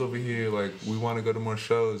shows over here. Like, we want to go to more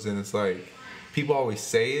shows. And it's like, people always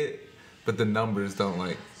say it, but the numbers don't,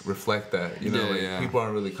 like, reflect that. You know, people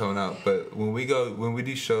aren't really coming out. But when we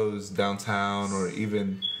do shows downtown, or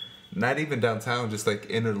not even downtown, just, like,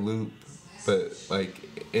 inner loop, but,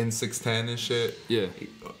 like, in 610 and shit. Yeah.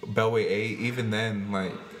 Bellway 8, even then,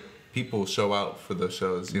 like, people show out for those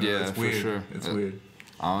shows. You know, yeah, it's weird. For sure. It's weird.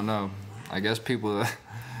 I don't know. I guess people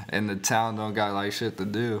in the town don't got, like, shit to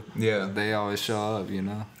do. Yeah. They always show up, you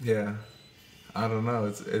know? Yeah. I don't know.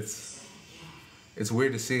 It's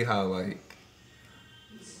weird to see how, like,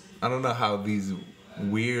 I don't know how these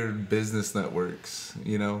weird business networks,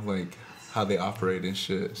 you know, like, how they operate and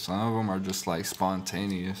shit. Some of them are just, like,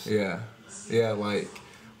 spontaneous. Yeah. Yeah, like,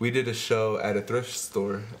 we did a show at a thrift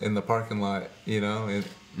store in the parking lot, you know,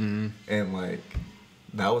 and like,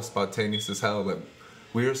 that was spontaneous as hell. Like,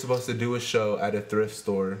 we were supposed to do a show at a thrift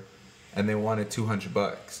store, and they wanted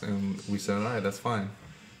 $200, and we said, all right, that's fine.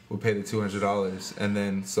 We'll pay the $200, and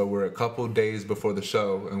then so we're a couple days before the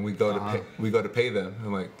show, and we go to pay them,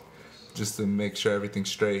 and, like, just to make sure everything's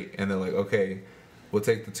straight, and they're like, okay, we'll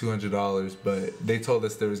take the $200, but they told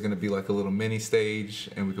us there was gonna be, like, a little mini stage,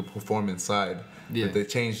 and we could perform inside. Yeah. But they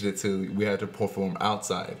changed it to we had to perform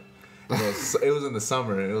outside. It was in the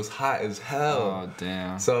summer, and it was hot as hell. Oh,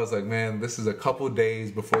 damn. So I was like, man, this is a couple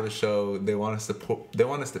days before the show. They want us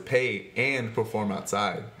to pay and perform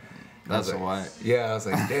outside. That's why. Yeah, I was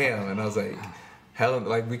like, damn. And I was like, hell,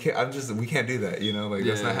 like we can't do that, you know, like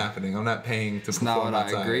that's not happening. I'm not paying to it's perform not what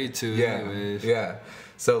outside. I agreed to. Yeah, Anyways. yeah.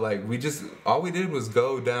 So like all we did was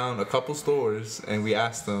go down a couple stores and we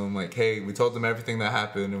asked them like, hey, we told them everything that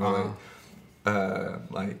happened and we're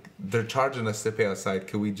like they're charging us to pay outside.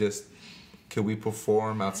 Could we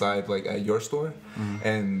perform outside like at your store?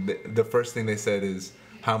 And the first thing they said is,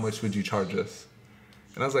 how much would you charge us?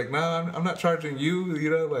 And I was like, nah, I'm not charging you, you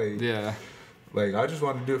know, like Yeah. Like, I just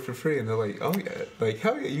want to do it for free. And they're like, oh, yeah. Like,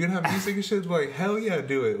 hell yeah. You gonna have music and shit? Like, hell yeah,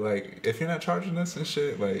 do it. Like, if you're not charging us and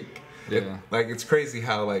shit, like... Yeah. It's crazy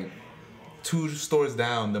how, like, 2 stores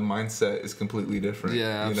down, the mindset is completely different.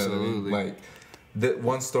 Yeah, you know absolutely. what I mean? Like,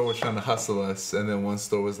 one store was trying to hustle us, and then one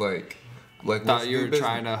store was like... Thought you were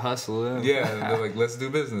trying to hustle them. Yeah, and they're like, let's do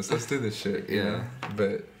business. Let's do this shit, you know?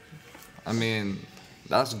 But... I mean,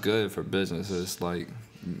 that's good for businesses. Like...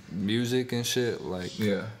 music and shit, like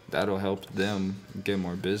that'll help them get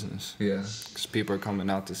more business. Yeah, because people are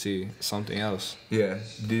coming out to see something else. Yeah.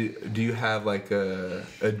 Do you have like a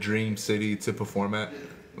dream city to perform at,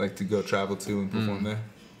 like to go travel to and perform there?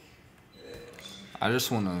 I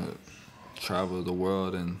just want to travel the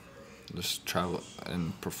world and just travel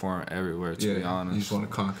and perform everywhere. To be honest, you just want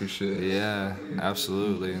to conquer shit. Yeah,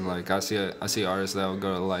 absolutely. Like I see artists that will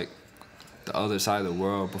go to like the other side of the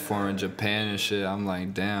world, perform in Japan and shit. I'm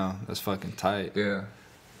like, damn, that's fucking tight. Yeah.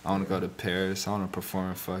 I want to go to Paris. I want to perform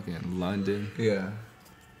in fucking London. Yeah.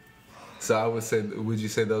 So would you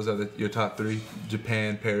say those are your top 3?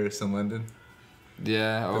 Japan, Paris, and London?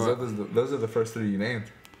 Yeah. Those are the first 3 you named.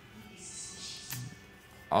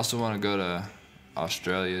 I also want to go to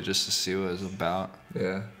Australia just to see what it's about.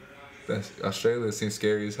 Yeah. Australia seems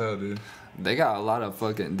scary as hell, dude. They got a lot of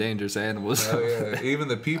fucking dangerous animals. Hell yeah. Even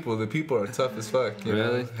the people are tough as fuck. You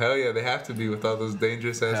really? Know? Hell yeah, they have to be with all those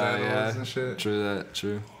dangerous ass animals and shit. True that,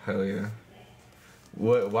 true. Hell yeah.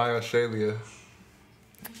 Why Australia?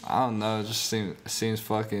 I don't know, it just seems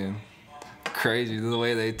fucking crazy the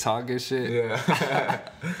way they talk and shit. Yeah.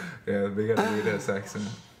 Yeah, they got a weird ass accent.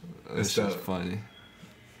 It's just funny.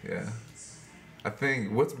 Yeah. I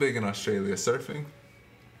think, what's big in Australia? Surfing?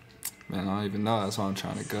 Man, I don't even know. That's why I'm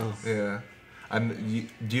trying to go. Yeah.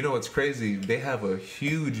 Do you know what's crazy? They have a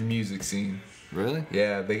huge music scene. Really?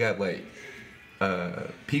 Yeah, they got like...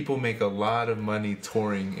 people make a lot of money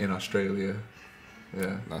touring in Australia.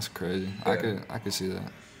 Yeah. That's crazy. Yeah. I could see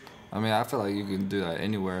that. I mean, I feel like you can do that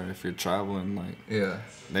anywhere if you're traveling. Like, yeah.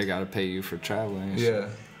 They got to pay you for traveling and yeah. shit.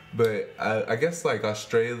 But I guess like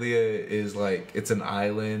Australia is like, it's an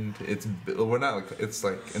island. It's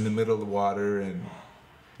like in the middle of the water and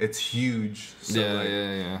it's huge. So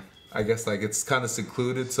yeah. I guess like it's kind of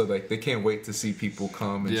secluded, so like they can't wait to see people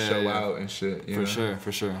come and show out and shit. You know?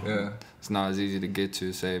 For sure. Yeah. It's not as easy to get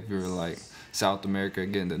to, say, if you were like South America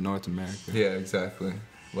getting to North America. Yeah, exactly.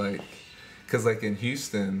 Like, cause like in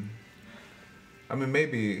Houston, I mean,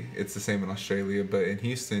 maybe it's the same in Australia, but in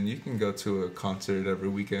Houston, you can go to a concert every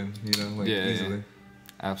weekend, you know, like easily. Yeah.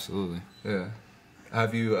 Absolutely. Yeah.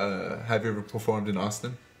 Have you ever performed in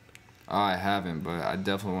Austin? Oh, I haven't, but I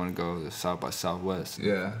definitely want to go to South by Southwest.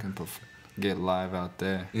 Yeah. Get live out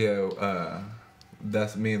there. Yeah.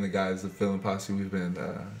 That's me and the guys, the Feeling Posse. We've been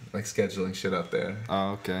like scheduling shit out there.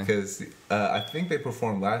 Oh, okay. Because I think they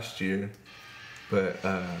performed last year, but.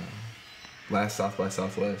 Last South by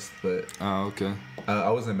Southwest, but okay. I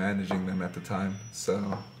wasn't managing them at the time,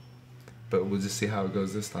 so. But we'll just see how it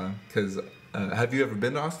goes this time. Cause have you ever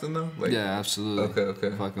been to Austin though? Like, yeah, absolutely.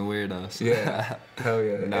 Okay. Fucking weirdos. Yeah, hell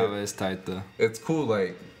yeah. No, it's tight though. It's cool,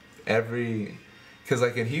 like cause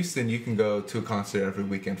like in Houston you can go to a concert every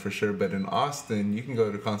weekend for sure, but in Austin you can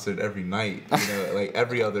go to a concert every night. You know, like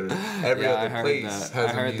every other place has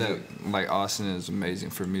I heard music. that like Austin is amazing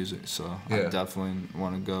for music, so I definitely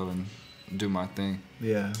want to go and do my thing.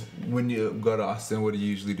 Yeah. When you go to Austin, what do you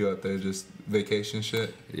usually do out there? Just vacation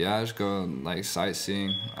shit? Yeah, I just go like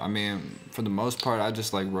sightseeing. I mean, for the most part, I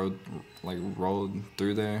just like rolled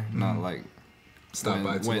through there, not like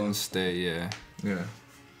went and stay. Yeah. Yeah.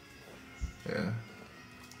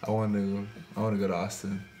 I want to go to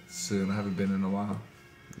Austin soon. I haven't been in a while.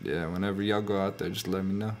 Yeah. Whenever y'all go out there, just let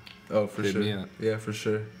me know. Oh, for sure. Me up. Yeah, for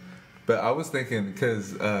sure. But I was thinking,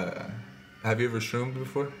 cause have you ever shroomed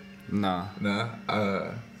before? Nah.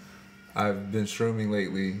 I've been shrooming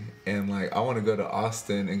lately, and like I want to go to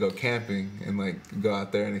Austin and go camping and like go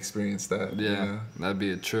out there and experience that. Yeah, you know? That'd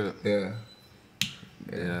be a trip. Yeah.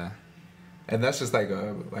 And that's just like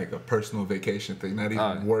a personal vacation thing, not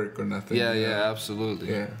even work or nothing. Yeah, absolutely.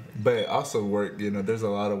 Yeah, but also work. You know, there's a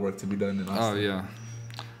lot of work to be done in Austin. Oh yeah.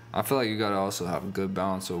 I feel like you gotta also have a good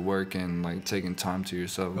balance of work and like taking time to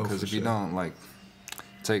yourself, because if you don't like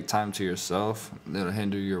take time to yourself, it'll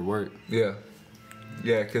hinder your work. Yeah.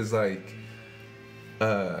 Yeah, cause like,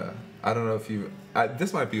 I don't know if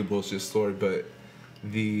this might be a bullshit story, but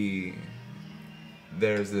there's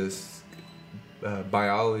this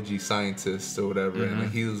biology scientist or whatever,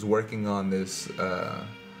 and he was working on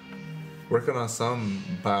some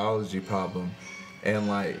biology problem, and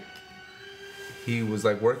like he was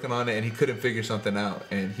like working on it, and he couldn't figure something out,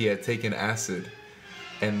 and he had taken acid,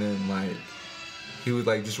 and then like he was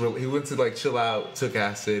like he went to like chill out, took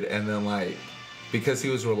acid, and then like because he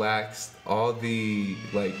was relaxed, all the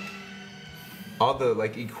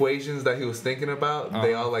equations that he was thinking about,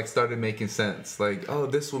 they all like started making sense. Like, oh,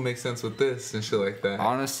 this will make sense with this and shit like that.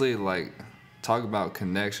 Honestly, like, talk about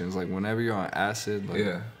connections. Like, whenever you're on acid,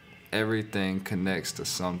 like, everything connects to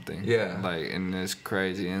something. Yeah. Like, and it's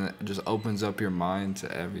crazy, and it just opens up your mind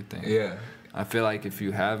to everything. Yeah. I feel like if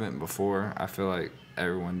you haven't before, I feel like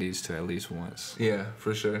everyone needs to at least once. Yeah,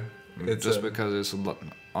 for sure. It's just because it's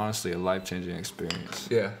honestly a life-changing experience.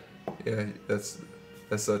 Yeah. Yeah, that's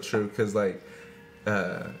so true. Because like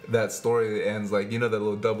that story that ends like, you know, that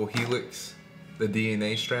little double helix, the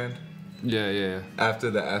DNA strand. Yeah. After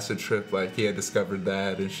the acid trip, like he had discovered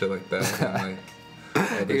that and shit like that. And,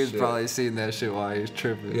 like, he was probably seeing that shit while he was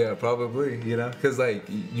tripping. Yeah, probably. You know, because like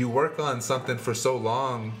you work on something for so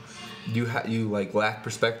long, you like lack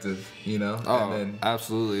perspective. You know. Oh, and then,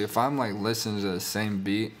 absolutely. If I'm like listening to the same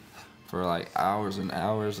beat for like hours and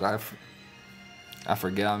hours, I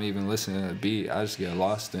forget I'm even listening to the beat. I just get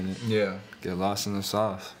lost in it. Yeah. Get lost in the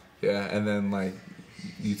sauce. Yeah, and then like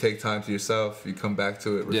you take time to yourself. You come back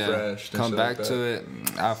to it refreshed. Yeah. Come back like to it.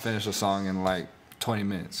 I'll finish a song in like 20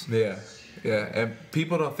 minutes. Yeah. Yeah, and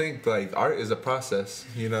people don't think like art is a process.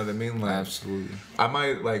 You know what I mean? Like, absolutely. I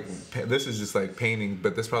might like this is just like painting,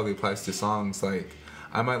 but this probably applies to songs. Like,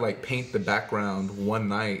 I might like paint the background one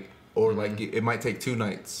night, or like it might take 2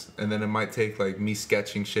 nights, and then it might take like me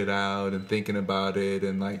sketching shit out and thinking about it,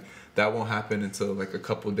 and like that won't happen until like a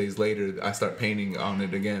couple of days later. I start painting on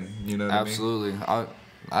it again. You know what absolutely. I mean?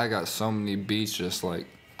 I got so many beats just like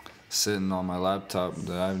sitting on my laptop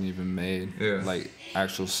that I haven't even made like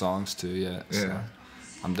actual songs to yet. Yeah. So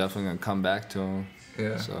I'm definitely gonna come back to them.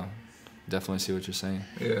 Yeah. So definitely see what you're saying.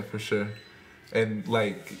 Yeah, for sure. And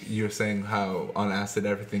like you're saying how on acid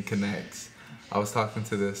everything connects. I was talking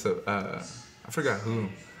to this, I forgot who,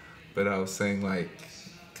 but I was saying like,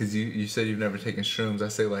 cause you said you've never taken shrooms. I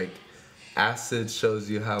say like, acid shows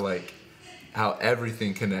you how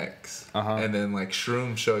everything connects, and then like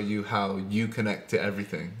shrooms show you how you connect to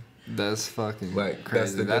everything. That's fucking like crazy.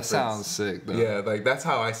 That's the that difference. Sounds sick though. Yeah, like that's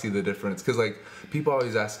how I see the difference. Cause like people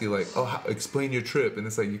always ask you like, oh, explain your trip, and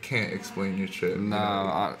it's like you can't explain your trip. No, you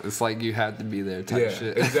know? It's like you had to be there type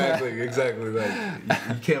shit. exactly. Like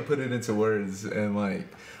you can't put it into words, and like,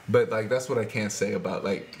 but like that's what I can't say about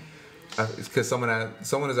like, because someone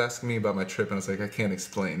is asking me about my trip, and I was like, I can't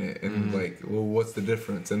explain it, and like, well, what's the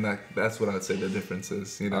difference? And that's what I would say the difference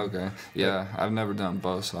is, you know. Okay. Yeah, I've never done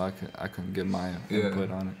both, so I couldn't give my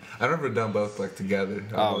input on it. I've never done both like together.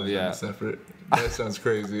 Oh yeah. Separate. That sounds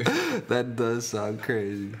crazy. That does sound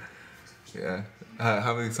crazy. Yeah.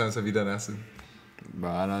 How many times have you done acid?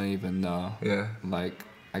 Bro, I don't even know. Yeah. Like,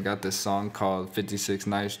 I got this song called 56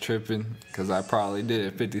 Nights Tripping, because I probably did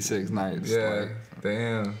it 56 nights. Yeah. Like,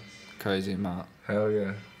 damn. crazy amount. Hell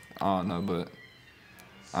yeah. I don't know, but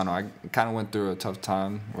I don't know. I kind of went through a tough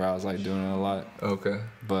time where I was like doing it a lot. Okay.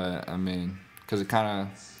 But I mean, because it kind of,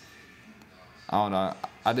 I don't know.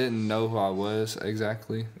 I didn't know who I was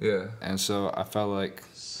exactly. Yeah. And so I felt like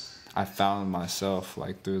I found myself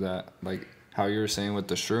like through that, like how you were saying with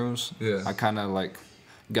the shrooms. Yeah. I kind of like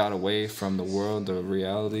got away from the world of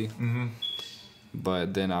reality. Mm-hmm.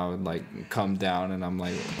 But then I would like come down and I'm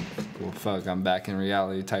like, well, fuck, I'm back in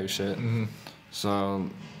reality type shit. Mm-hmm. So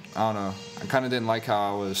I don't know. I kind of didn't like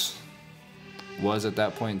how I was at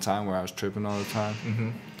that point in time where I was tripping all the time.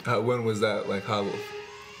 Mm-hmm. When was that? Like how?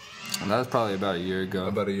 And that was probably about a year ago.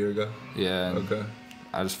 About a year ago. Yeah. And okay.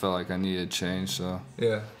 I just felt like I needed change, so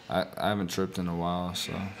yeah. I haven't tripped in a while,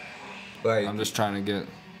 so like I'm just trying to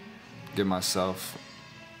get myself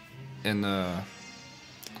in the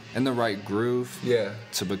right groove. Yeah.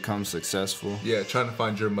 To become successful. Yeah, trying to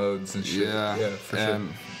find your modes and shit. Yeah. Yeah, for and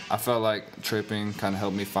sure. I felt like tripping kind of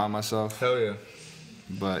helped me find myself. Hell yeah.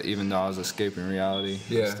 But even though I was escaping reality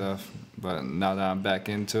and stuff, but now that I'm back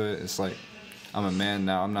into it, it's like I'm a man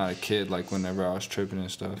now. I'm not a kid like whenever I was tripping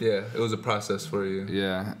and stuff. Yeah, it was a process for you.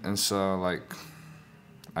 Yeah, and so like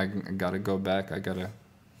I gotta go back. I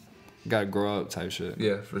gotta grow up type shit.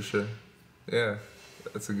 Yeah, for sure. Yeah,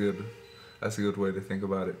 that's a good way to think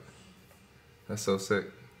about it. That's so sick.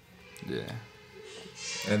 Yeah.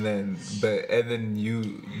 and then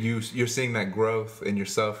you're seeing that growth in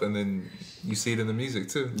yourself, and then you see it in the music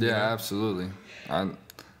too. Yeah, absolutely.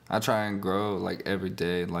 I try and grow like every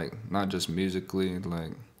day, like not just musically,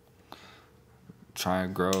 like try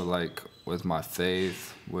and grow like with my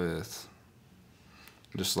faith, with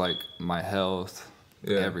just like my health,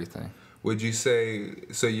 everything. Would you say,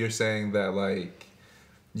 so you're saying that like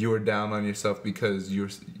you were down on yourself because you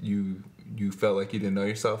felt like you didn't know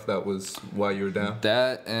yourself? That was why you were down?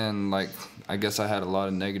 That, and like I guess I had a lot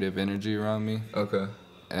of negative energy around me. Okay.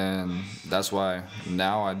 And that's why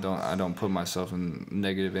now I don't put myself in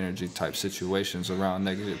negative energy type situations around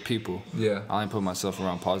negative people. Yeah. I only put myself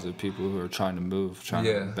around positive people who are trying to move, trying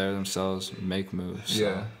to better themselves, make moves.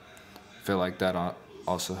 So I feel like that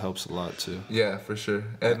also helps a lot too. Yeah, for sure.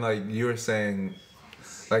 And like you were saying,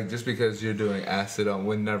 like just because you're doing acid on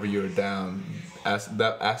whenever you're down,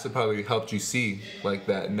 that acid probably helped you see like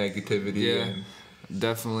that negativity. Yeah,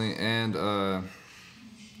 definitely, and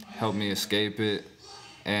helped me escape it.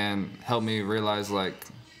 And help me realize like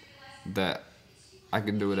that I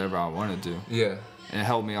can do whatever I want to do. Yeah. And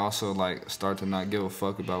help me also like start to not give a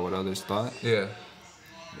fuck about what others thought. Yeah.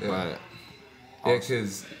 But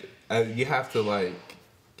because you have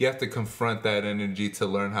to confront that energy to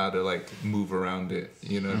learn how to like move around it.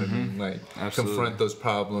 You know what I mean? Like confront those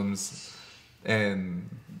problems, and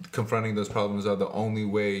confronting those problems are the only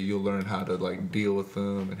way you'll learn how to like deal with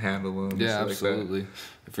them and handle them. Yeah, and stuff absolutely. Like that.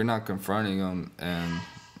 If you're not confronting them and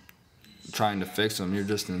trying to fix them, you're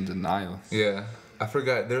just in denial. Yeah, I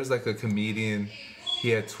forgot. There was like a comedian.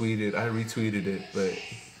 He had tweeted. I retweeted it, but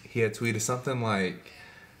he had tweeted something like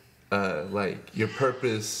your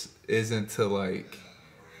purpose isn't to like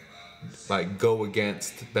go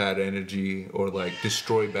against bad energy or like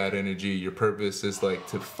destroy bad energy. Your purpose is like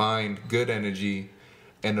to find good energy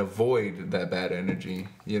and avoid that bad energy.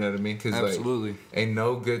 You know what I mean? Cause absolutely. Like ain't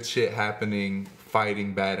no good shit happening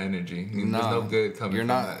fighting bad energy. There's no good coming you're from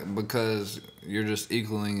not, that. Because you're just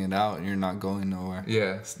equaling it out and you're not going nowhere.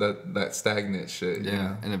 Yeah, that stagnant shit. Yeah, you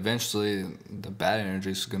know? And eventually the bad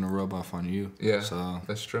energy is gonna rub off on you. Yeah, so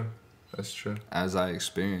that's true. That's true. As I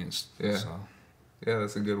experienced. Yeah. So. Yeah,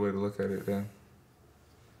 that's a good way to look at it. Yeah.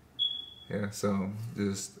 Yeah. So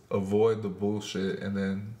just avoid the bullshit and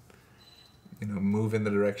then, move in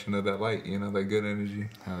the direction of that light. That good energy.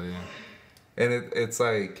 Hell yeah. And it's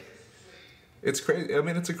like, it's crazy. I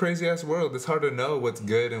mean, it's a crazy ass world. It's hard to know what's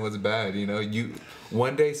good and what's bad.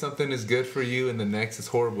 One day something is good for you, and the next is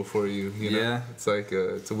horrible for you. Yeah. It's like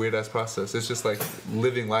it's a weird ass process. It's just like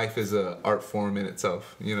living life is a art form in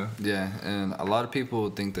itself. Yeah, and a lot of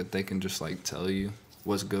people think that they can just like tell you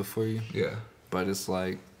what's good for you. Yeah. But it's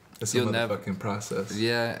like it's a motherfucking process.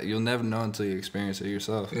 Yeah, you'll never know until you experience it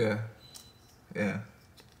yourself. Yeah. Yeah.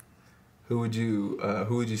 Who would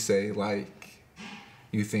you say like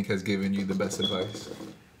you think has given you the best advice?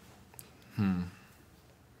 I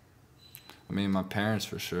mean, my parents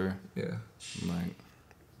for sure. Yeah. Like,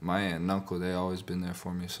 my aunt and uncle, they always been there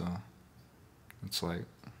for me, so it's like,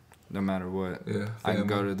 no matter what, I can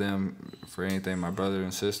go to them for anything. My brother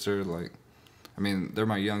and sister, like, I mean, they're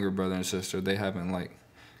my younger brother and sister. They haven't, like,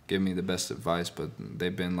 given me the best advice, but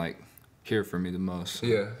they've been, like, here for me the most. So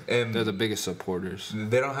yeah, and they're the biggest supporters.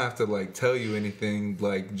 They don't have to like tell you anything,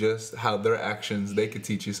 like just how their actions, they could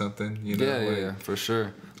teach you something, Yeah, for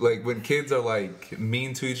sure. Like when kids are like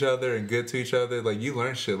mean to each other and good to each other, like you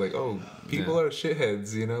learn shit like, oh, people are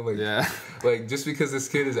shitheads, like like just because this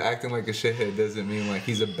kid is acting like a shithead doesn't mean like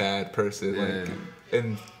he's a bad person. Like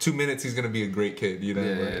in 2 minutes he's gonna be a great kid,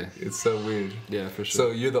 It's so weird. Yeah, for sure.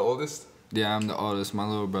 So you're the oldest? Yeah, I'm the oldest. My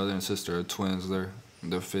little brother and sister are twins. They're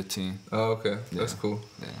 15. Oh, okay. That's cool.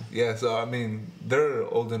 Yeah, so, I mean, they're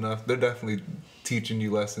old enough. They're definitely teaching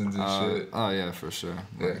you lessons and shit. Oh, yeah, for sure.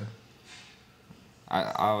 Like,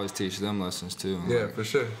 I always teach them lessons, too. Yeah, like, for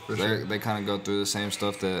sure. They kind of go through the same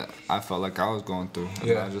stuff that I felt like I was going through.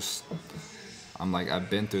 And I'm like, I've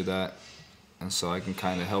been through that, and so I can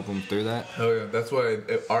kind of help them through that. Oh, yeah. That's why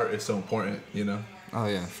art is so important, Oh,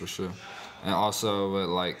 yeah, for sure. And also, with,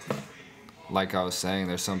 like I was saying,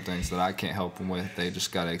 there's some things that I can't help them with. They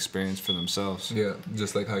just got to experience for themselves. Yeah,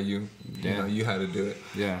 just like how you had to do it.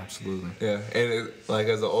 Yeah, absolutely. Yeah, and like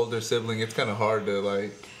as an older sibling, it's kind of hard to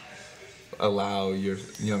like allow your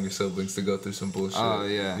younger siblings to go through some bullshit. Oh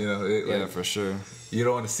yeah. Yeah, for sure. You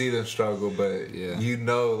don't want to see them struggle, but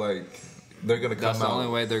like they're gonna come out. That's the only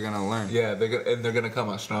way they're gonna learn. Yeah, they're gonna come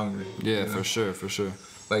out stronger. Yeah, for sure.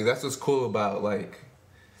 Like that's what's cool about like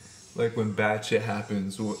when bad shit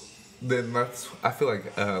happens. Then I feel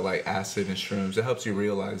like acid and shrooms, it helps you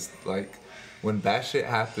realize like when bad shit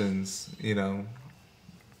happens, you're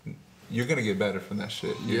gonna get better from that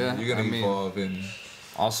shit. You're gonna evolve and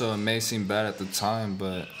Also, it may seem bad at the time,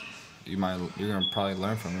 but you're gonna probably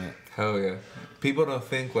learn from it. Hell yeah. People don't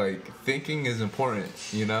think, like, thinking is important,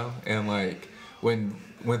 you know? And, like, when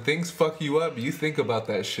things fuck you up, you think about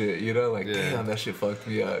that shit, you know? Like, damn, that shit fucked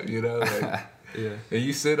me up, you know? Like, yeah. And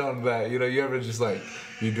you sit on that, you know? You ever just, like,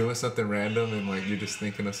 you're doing something random and, like, you're just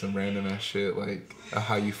thinking of some random ass shit, like,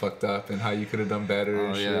 how you fucked up and how you could have done better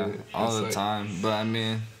and shit. All the time. But, I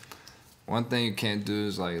mean, one thing you can't do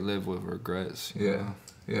is, like, live with regrets. You know?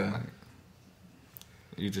 Yeah. Like,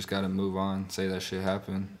 you just gotta move on, say that shit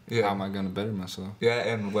happened. Yeah. How am I gonna better myself? Yeah,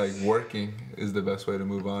 and like working is the best way to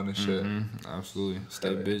move on and shit. Absolutely.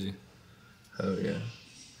 Stay busy. Oh yeah.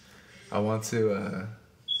 I want to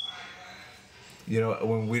you know,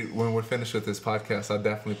 when we're finished with this podcast, I'll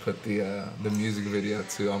definitely put the music video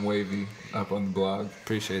to I'm Wavy up on the blog.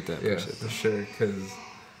 Appreciate that. Yeah, for sure, cuz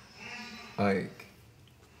like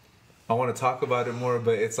I want to talk about it more,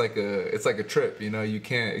 but it's like a trip, you know. You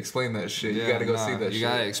can't explain that shit. You gotta go see that shit. You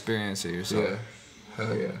gotta experience it yourself. Yeah,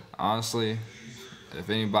 hell yeah. Honestly, if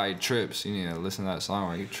anybody trips, you need to listen to that song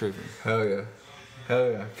while you're tripping. Hell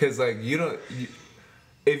yeah. Cause like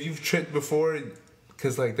if you've tripped before,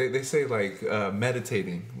 cause like they say like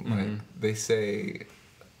meditating, like they say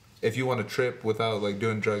if you want to trip without like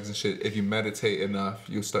doing drugs and shit, if you meditate enough,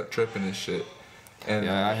 you'll start tripping and shit. And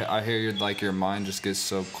yeah, I hear your mind just gets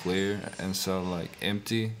so clear and so like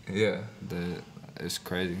empty. Yeah. That it's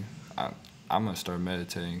crazy. I'm gonna start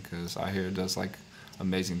meditating because I hear it does like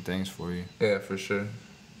amazing things for you. Yeah, for sure.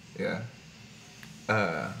 Yeah.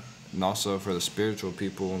 And also for the spiritual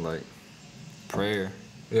people, like prayer.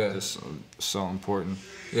 Yeah. Is so important.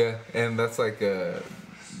 Yeah, and that's like a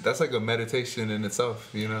meditation in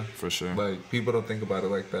itself, you know. For sure. Like people don't think about it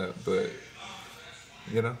like that, but.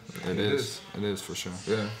 You know, it is. It is for sure.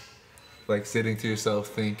 Yeah, like sitting to yourself,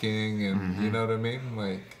 thinking, and you know what I mean.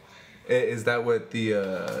 Like, is that what the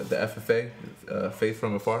FFA, Faith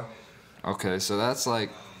from Afar? Okay, so that's like,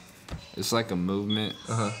 it's like a movement,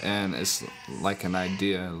 and it's like an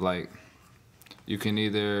idea. Like, you can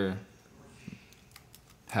either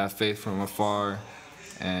have faith from afar,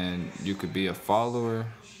 and you could be a follower,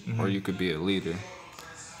 or you could be a leader.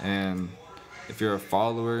 And if you're a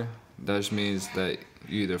follower, that just means that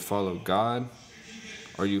you either follow God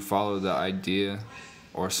or you follow the idea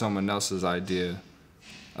or someone else's idea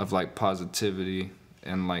of like positivity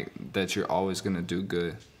and like that you're always gonna do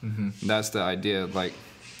good. That's the idea. Like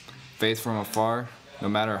faith from afar, no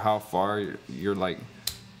matter how far you're like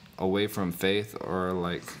away from faith or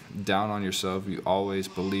like down on yourself, you always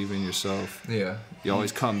believe in yourself. Yeah. You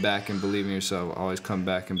always come back and believe in yourself. Always come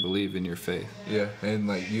back and believe in your faith. Yeah, and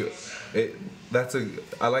like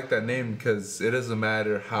I like that name because it doesn't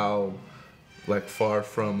matter how like far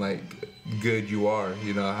from like good you are,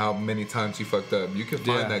 you know, how many times you fucked up, you can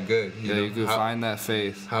find that good. You know? You can find that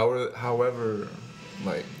faith. However,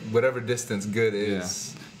 like whatever distance good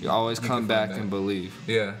is, you always come back and believe.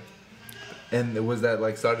 Yeah. And was that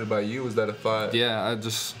like started by you? Was that a thought? Yeah,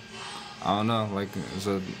 I don't know, like it was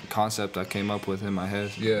a concept I came up with in my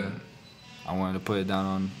head. Yeah. I wanted to put it down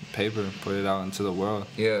on paper, put it out into the world.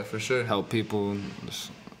 Yeah, for sure. Help people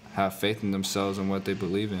just have faith in themselves and what they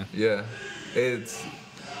believe in. Yeah. It's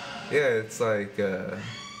like that's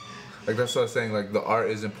what I was saying, like the art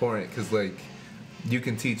is important because like you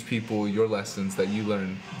can teach people your lessons that you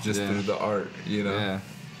learn just through the art, you know? Yeah.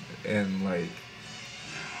 And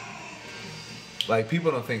like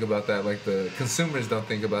people don't think about that, like the consumers don't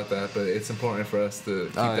think about that, but it's important for us to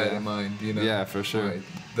keep that in mind, you know? Yeah, for sure. Like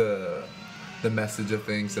the message of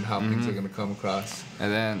things and how things are gonna come across.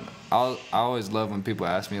 And then I always love when people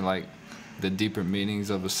ask me like the deeper meanings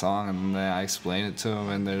of a song, and then I explain it to them,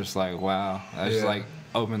 and they're just like, wow, I just like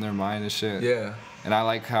open their mind and shit. Yeah. And I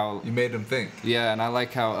like how you made them think. Yeah, and I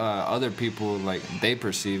like how other people like they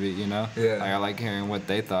perceive it, you know. Yeah. Like I like hearing what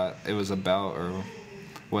they thought it was about or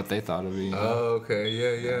what they thought of it. You know? Oh, okay.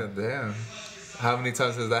 Yeah. Damn. How many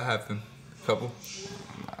times has that happened? Couple.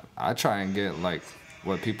 I try and get like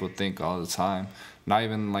what people think all the time. Not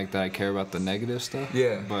even like that I care about the negative stuff.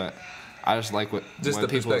 Yeah. But I just like what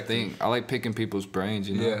people think. I like picking people's brains,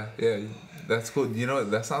 you know? Yeah. That's cool. You know,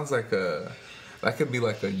 that sounds like that could be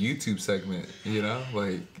like a YouTube segment, you know?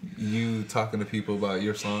 Like you talking to people about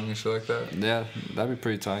your song and shit like that. Yeah, that'd be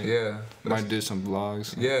pretty tight. Yeah. Might do some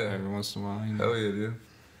vlogs. Yeah. Every once in a while, you know? Hell yeah, dude.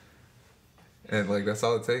 And like that's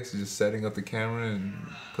all it takes is just setting up the camera and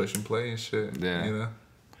pushing play and shit. Yeah. You know?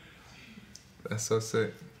 That's so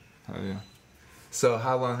sick. Hell yeah. So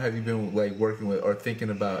how long have you been like working with or thinking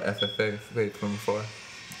about FFA, Faith from Afar?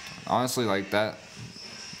 Honestly, like that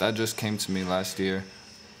just came to me last year.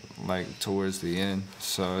 like towards the end.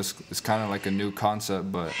 So it's kind of like a new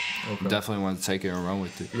concept, but definitely want to take it and run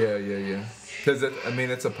with it. Yeah. Because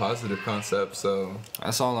it's a positive concept, so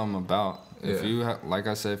that's all I'm about. If you like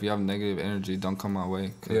I said, if you have negative energy, don't come my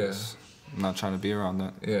way. Cause I'm not trying to be around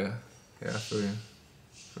that. Yeah, I feel you,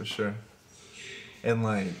 for sure. And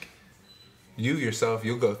like, you yourself,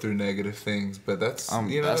 you'll go through negative things, but that's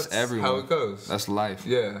that's everyone. How it goes. That's life.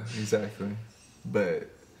 Yeah, exactly. But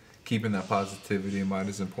keeping that positivity in mind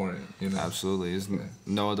is important, Absolutely. There's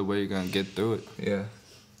no other way you're gonna get through it. Yeah.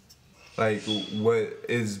 Like, what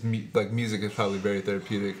is music is probably very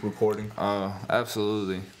therapeutic. Recording.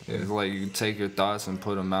 Absolutely. Yeah. It's like you take your thoughts and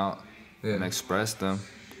put them out and express them.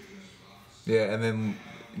 Yeah, and then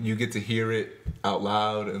you get to hear it out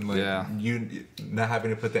loud, and you not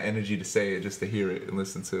having to put the energy to say it, just to hear it and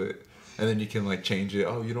listen to it, and then you can like change it.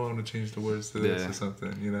 Oh, you don't want to change the words to this or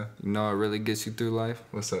something, You know what really gets you through life?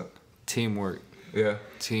 What's up? Teamwork. Yeah.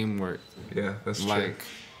 Teamwork. Yeah, that's true. Like,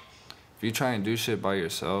 if you try and do shit by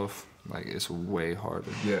yourself, like, it's way harder.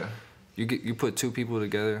 Yeah. You put two people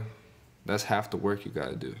together, that's half the work you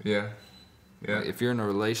gotta do. Yeah. Yeah. Like, if you're in a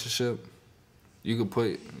relationship, you can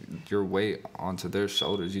put your weight onto their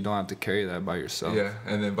shoulders. You don't have to carry that by yourself. Yeah,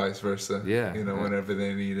 and then vice versa. Yeah. Whenever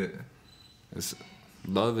they need it.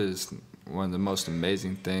 Love is one of the most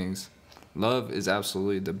amazing things. Love is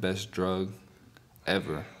absolutely the best drug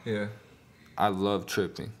ever. Yeah. I love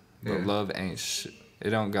tripping, but love ain't shit. It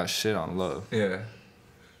don't got shit on love. Yeah.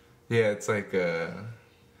 Yeah, it's like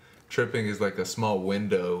tripping is like a small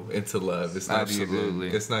window into love. It's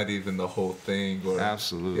not even the whole thing.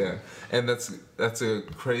 Absolutely. Yeah, and that's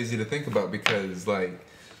crazy to think about, because like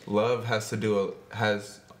love you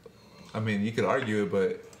could argue it,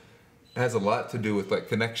 but it has a lot to do with like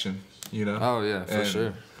connection. Oh yeah, for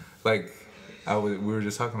sure. Like we were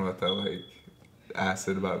just talking about that, like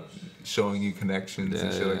acid about showing you connections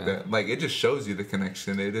and shit like that. Like, it just shows you the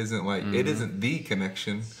connection. It isn't like it isn't the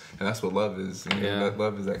connection, and that's what love is. That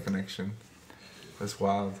love is that connection. That's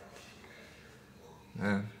wild,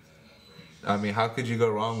 man. I mean, how could you go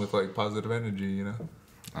wrong with like positive energy?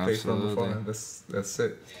 Absolutely. That's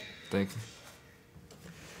it. Thank you.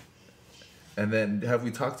 And then, have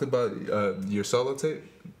we talked about your solo tape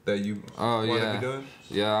that you want to be doing?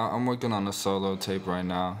 Yeah, I'm working on a solo tape right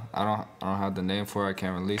now. I don't have the name for it. I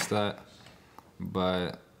can't release that,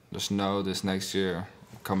 but just know this next year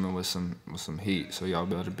I'm coming with some heat, so y'all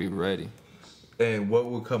better be ready. And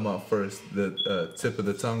what will come out first? The tip of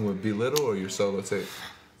the tongue with Be Little, or your solo tape?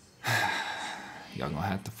 Y'all gonna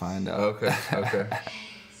have to find out. Okay.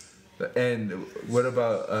 And what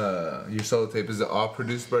about your solo tape? Is it all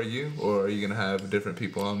produced by you, or are you gonna have different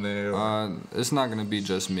people on there? It's not gonna be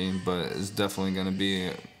just me, but it's definitely gonna be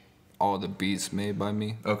all the beats made by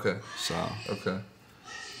me. Okay. Okay.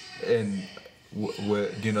 And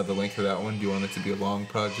what do you know the length of that one? Do you want it to be a long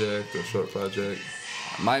project or a short project?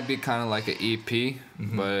 Might be kind of like an EP,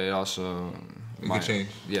 but it also could change.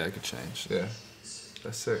 Yeah, it could change. Yeah,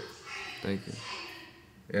 that's sick. Thank you.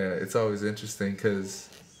 Yeah, it's always interesting because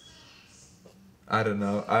I don't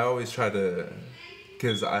know. I always try to,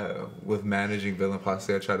 because with managing Villain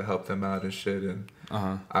Posse, I try to help them out and shit, and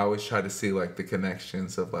I always try to see like the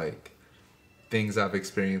connections of like things I've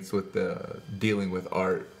experienced with dealing with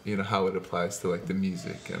art. How it applies to like the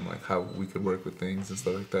music, and like how we could work with things and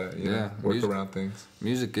stuff like that. Work around things.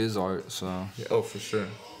 Music is art, so. Yeah, oh, for sure.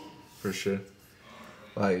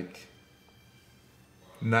 Like,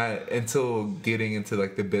 not until getting into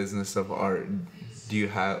like the business of art,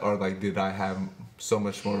 did I have so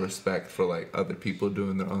much more respect for like other people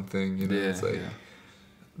doing their own thing. It's like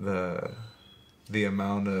the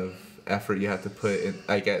amount of effort you have to put in.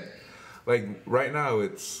 Like right now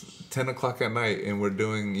it's 10 o'clock at night and we're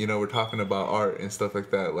doing, we're talking about art and stuff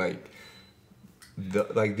like that. Like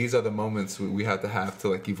these are the moments we have to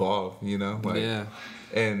like evolve,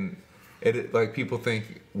 and it like people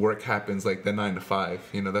think work happens like the 9 to 5,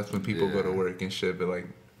 that's when people go to work and shit, but like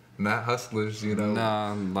not hustlers,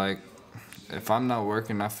 Nah, like if I'm not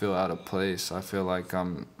working, I feel out of place. I feel like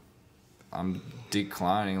I'm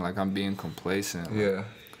declining, like I'm being complacent. Like,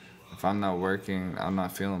 if I'm not working, I'm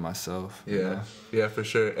not feeling myself. Yeah, for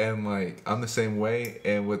sure. And like I'm the same way.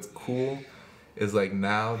 And what's cool is like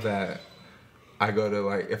now that I go to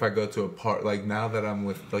like if I go to a part like now that I'm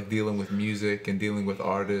with like dealing with music and dealing with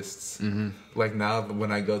artists, like now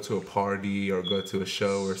when I go to a party or go to a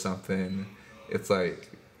show or something, it's like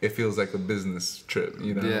it feels like a business trip,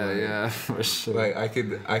 you know. Yeah, like, yeah, for sure. Like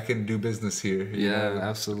I can do business here. You know?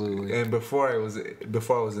 Absolutely. And before I was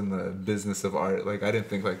in the business of art, like I didn't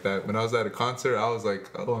think like that. When I was at a concert, I was like,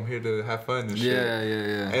 oh, I'm here to have fun and shit.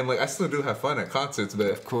 Yeah. And like I still do have fun at concerts, but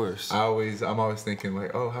Of course. I'm always thinking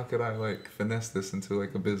like, oh, how could I like finesse this into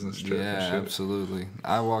like a business trip? Yeah, and shit. absolutely.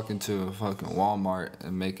 I walk into a fucking Walmart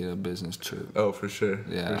and make it a business trip. Oh, for sure.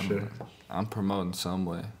 Yeah, for sure. I'm promoting some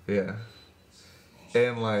way. Yeah.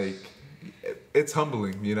 And like, it's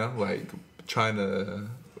humbling, you know, like trying to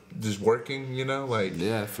just working, you know, like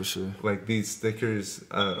Yeah, for sure. like these stickers.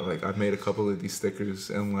 Like I made a couple of these stickers,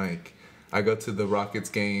 and like I go to the Rockets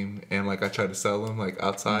game, and like I try to sell them like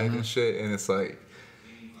outside and shit, and it's like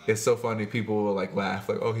it's so funny. People will like laugh,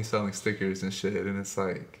 like, oh, he's selling stickers and shit, and it's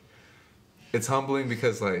like. It's humbling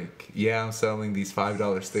because, like, yeah, I'm selling these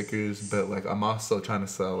 $5 stickers, but, like, I'm also trying to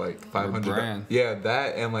sell, like, $500. Yeah,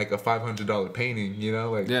 that and, like, a $500 painting, you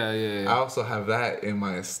know? Like, Yeah. I also have that in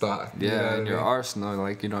my stock. Yeah, you know in your arsenal,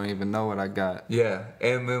 like, you don't even know what I got. Yeah,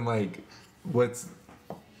 and then, like, because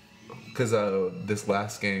this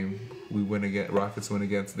last game, Rockets went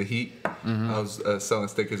against the Heat. I was selling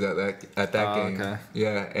stickers at that game. Okay.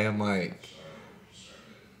 Yeah, and, like,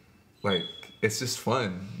 it's just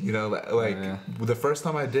fun, you know. Like the first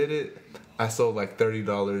time I did it, I sold like $30,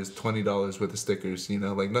 $20 worth of stickers, you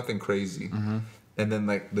know, like nothing crazy. And then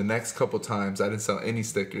like the next couple times, I didn't sell any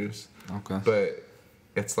stickers. Okay. But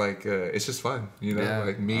it's like it's just fun, you know,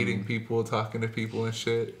 like meeting people, talking to people and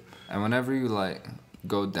shit. And whenever you like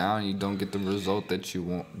go down, you don't get the result that you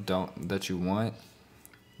want.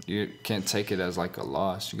 You can't take it as like a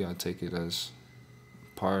loss. You gotta take it as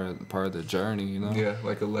part of the journey, you know. Yeah,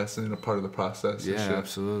 like a lesson, a part of the process. Yeah, and shit.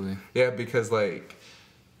 absolutely. Yeah, because like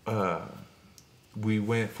we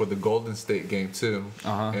went for the Golden State game too,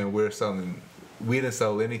 and we didn't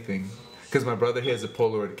sell anything because my brother, he has a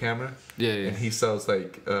Polaroid camera. Yeah. And he sells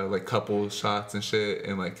like couple shots and shit,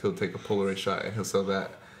 and like he'll take a Polaroid shot and he'll sell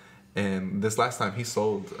that. And this last time he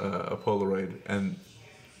sold a Polaroid,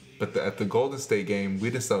 but at the Golden State game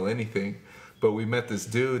we didn't sell anything, but we met this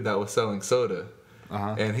dude that was selling soda.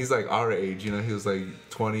 And he's like our age, you know, he was like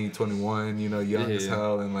 20, 21, you know, young as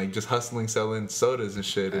hell, and like just hustling, selling sodas and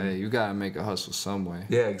shit. And, hey, you gotta make a hustle some way.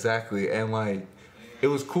 Yeah, exactly. And like, it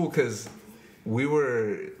was cool because we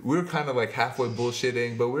were kind of like halfway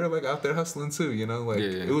bullshitting, but we were like out there hustling too, you know, like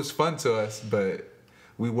it was fun to us, but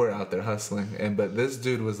we were out there hustling. But this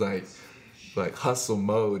dude was like hustle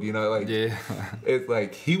mode, you know, like it's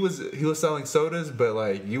like he was selling sodas, but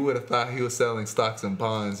like you would have thought he was selling stocks and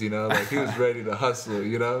bonds, you know, like he was ready to hustle,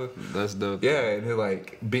 you know. That's dope. Yeah, and he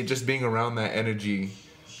like just being around that energy,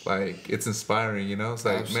 like it's inspiring, you know. It's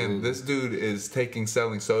like, absolutely, man, this dude is taking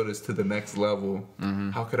selling sodas to the next level.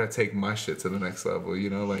 How could I take my shit to the next level, you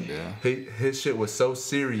know? Like his shit was so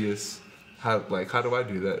serious. How do I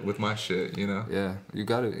do that with my shit, you know? Yeah, you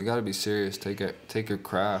gotta be serious. Take your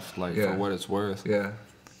craft like for what it's worth. Yeah.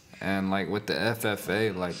 And like with the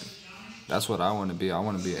FFA, like that's what I want to be. I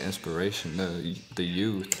want to be an inspiration to the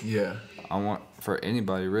youth. Yeah. I want for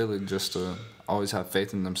anybody really just to always have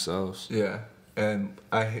faith in themselves. Yeah, and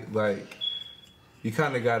I like you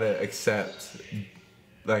kind of gotta accept.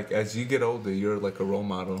 Like as you get older, you're like a role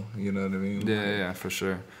model. You know what I mean? Yeah, for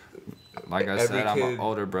sure. Like I said, I'm an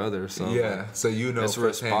older brother, so so you know it's a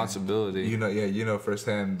responsibility. You know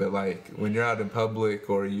firsthand. But like when you're out in public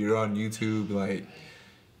or you're on YouTube, like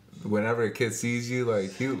whenever a kid sees you,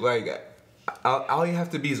 like all you have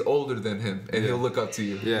to be is older than him, and he'll look up to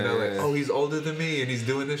you. Yeah, you know, oh, he's older than me, and he's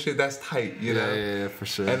doing this shit. That's tight. You know? Yeah, for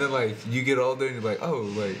sure. And then like you get older, and you're like, oh,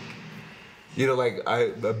 like. You know, like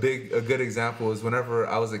a good example is whenever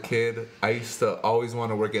I was a kid, I used to always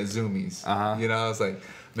want to work at Zoomies. You know, I was like,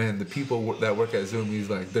 man, the people that work at Zoomies,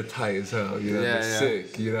 like they're tight as hell. You know, they're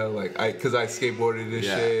sick. You know, like because I skateboarded and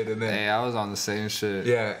shit, and then I was on the same shit.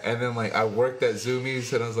 Yeah, and then like I worked at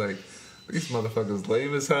Zoomies, and I was like, these motherfuckers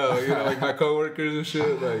lame as hell. You know, like my coworkers and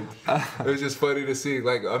shit. Like it was just funny to see.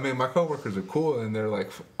 Like I mean, my coworkers are cool and they're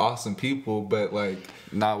like awesome people, but like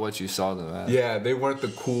not what you saw them as. Yeah, they weren't the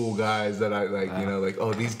cool guys that I like. You know, like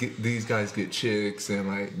oh these guys get chicks and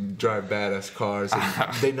like drive badass cars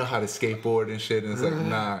and they know how to skateboard and shit. And it's like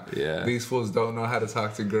nah, these fools don't know how to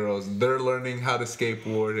talk to girls. They're learning how to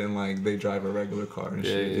skateboard and like they drive a regular car and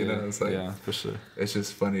shit. You know, it's like for sure. It's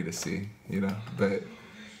just funny to see. You know, but.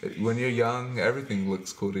 When you're young, everything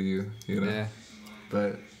looks cool to you, you know. Yeah.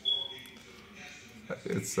 But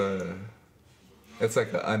it's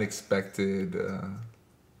like an unexpected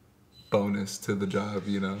bonus to the job,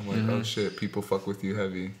 you know. Like oh shit, people fuck with you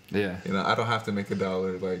heavy. Yeah. You know, I don't have to make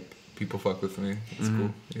 $1. Like people fuck with me. It's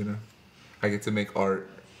cool, you know. I get to make art.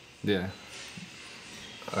 Yeah.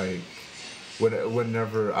 Like,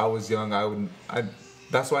 whenever I was young,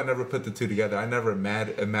 that's why I never put the two together. I never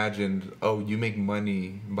imagined, oh, you make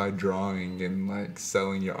money by drawing and like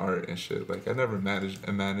selling your art and shit. Like, I never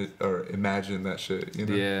imagined that shit. You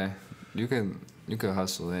know? Yeah, you could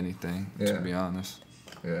hustle anything. To be honest.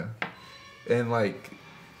 Yeah, and like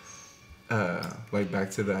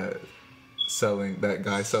back to that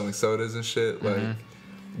guy selling sodas and shit. Like,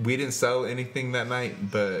 we didn't sell anything that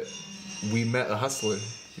night, but we met a hustler.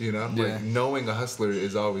 You know, like knowing a hustler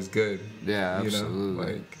is always good. Yeah, absolutely. You know?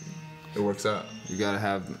 Like, it works out. You gotta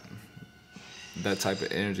have that type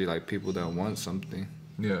of energy, like people that want something.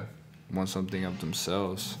 Yeah. Want something of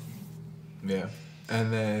themselves. Yeah,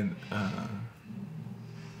 and then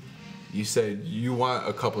you said you want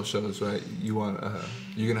a couple shows, right? You're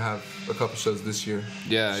gonna have a couple shows this year.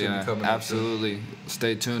 Yeah, absolutely.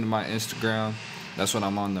 Stay tuned to my Instagram. That's when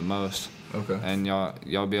I'm on the most. Okay. And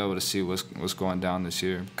y'all be able to see what's going down this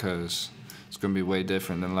year, because it's gonna be way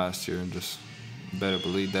different than last year, and just better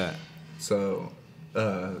believe that. So,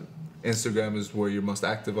 Instagram is where you're most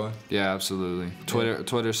active on? Yeah, absolutely.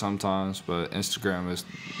 Twitter sometimes, but Instagram is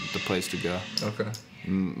the place to go. Okay.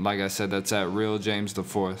 And like I said, that's at Real James the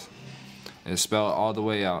Fourth. It's spelled all the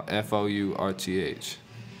way out, FOURTH.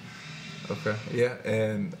 Okay. Yeah,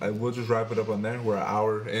 and we'll just wrap it up on there. We're an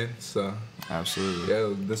hour in, so. Absolutely.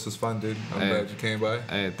 Yeah, this was fun, dude. I'm glad you came by.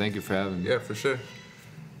 Hey, thank you for having me. Yeah, for sure.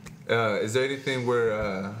 Is there anything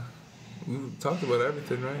where we talked about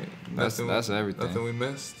everything, right? That's everything. Nothing we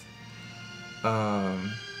missed. I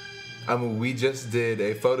mean, we just did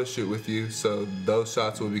a photo shoot with you, so those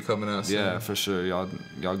shots will be coming out soon. Yeah, for sure.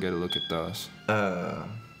 Y'all get a look at those.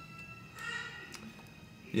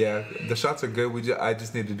 Yeah, the shots are good. I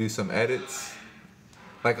just need to do some edits.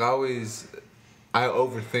 Like, I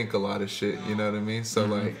overthink a lot of shit, you know what I mean? So,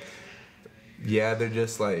 like, yeah, they're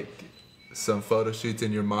just, like, some photo shoots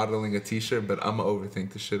and you're modeling a t-shirt, but I'm going to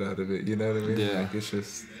overthink the shit out of it, you know what I mean? Yeah. Like, it's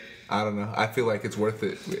just, I don't know. I feel like it's worth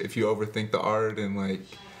it if you overthink the art and,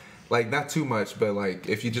 like not too much, but, like,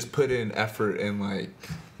 if you just put in effort and, like,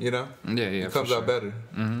 you know? Yeah, it comes out better.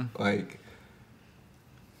 Like,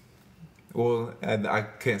 well, and I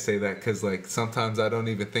can't say that because, like, sometimes I don't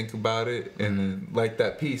even think about it. And then, like,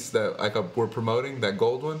 that piece that, like, we're promoting, that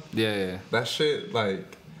gold one. Yeah. That shit,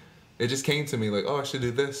 like, it just came to me, like, oh, I should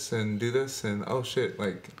do this, and oh, shit,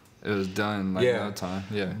 like. It was done, like, no time,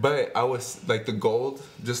 yeah. But I was, like, the gold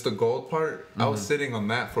part, I was sitting on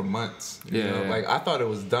that for months. You know? Like, I thought it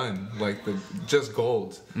was done, like, just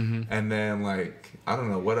gold. And then, like, I don't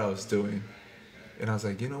know what I was doing. And I was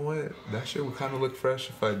like, you know what? That shit would kind of look fresh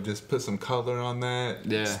if I just put some color on that.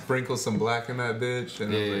 Yeah. Sprinkle some black in that bitch.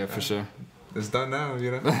 And yeah, for sure. It's done now,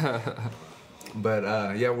 you know? But,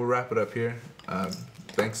 yeah, we'll wrap it up here.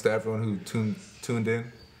 Thanks to everyone who tuned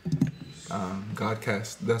in.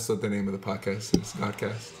 Godcast. That's what the name of the podcast is.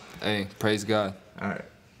 Godcast. Hey, praise God. All right.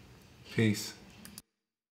 Peace.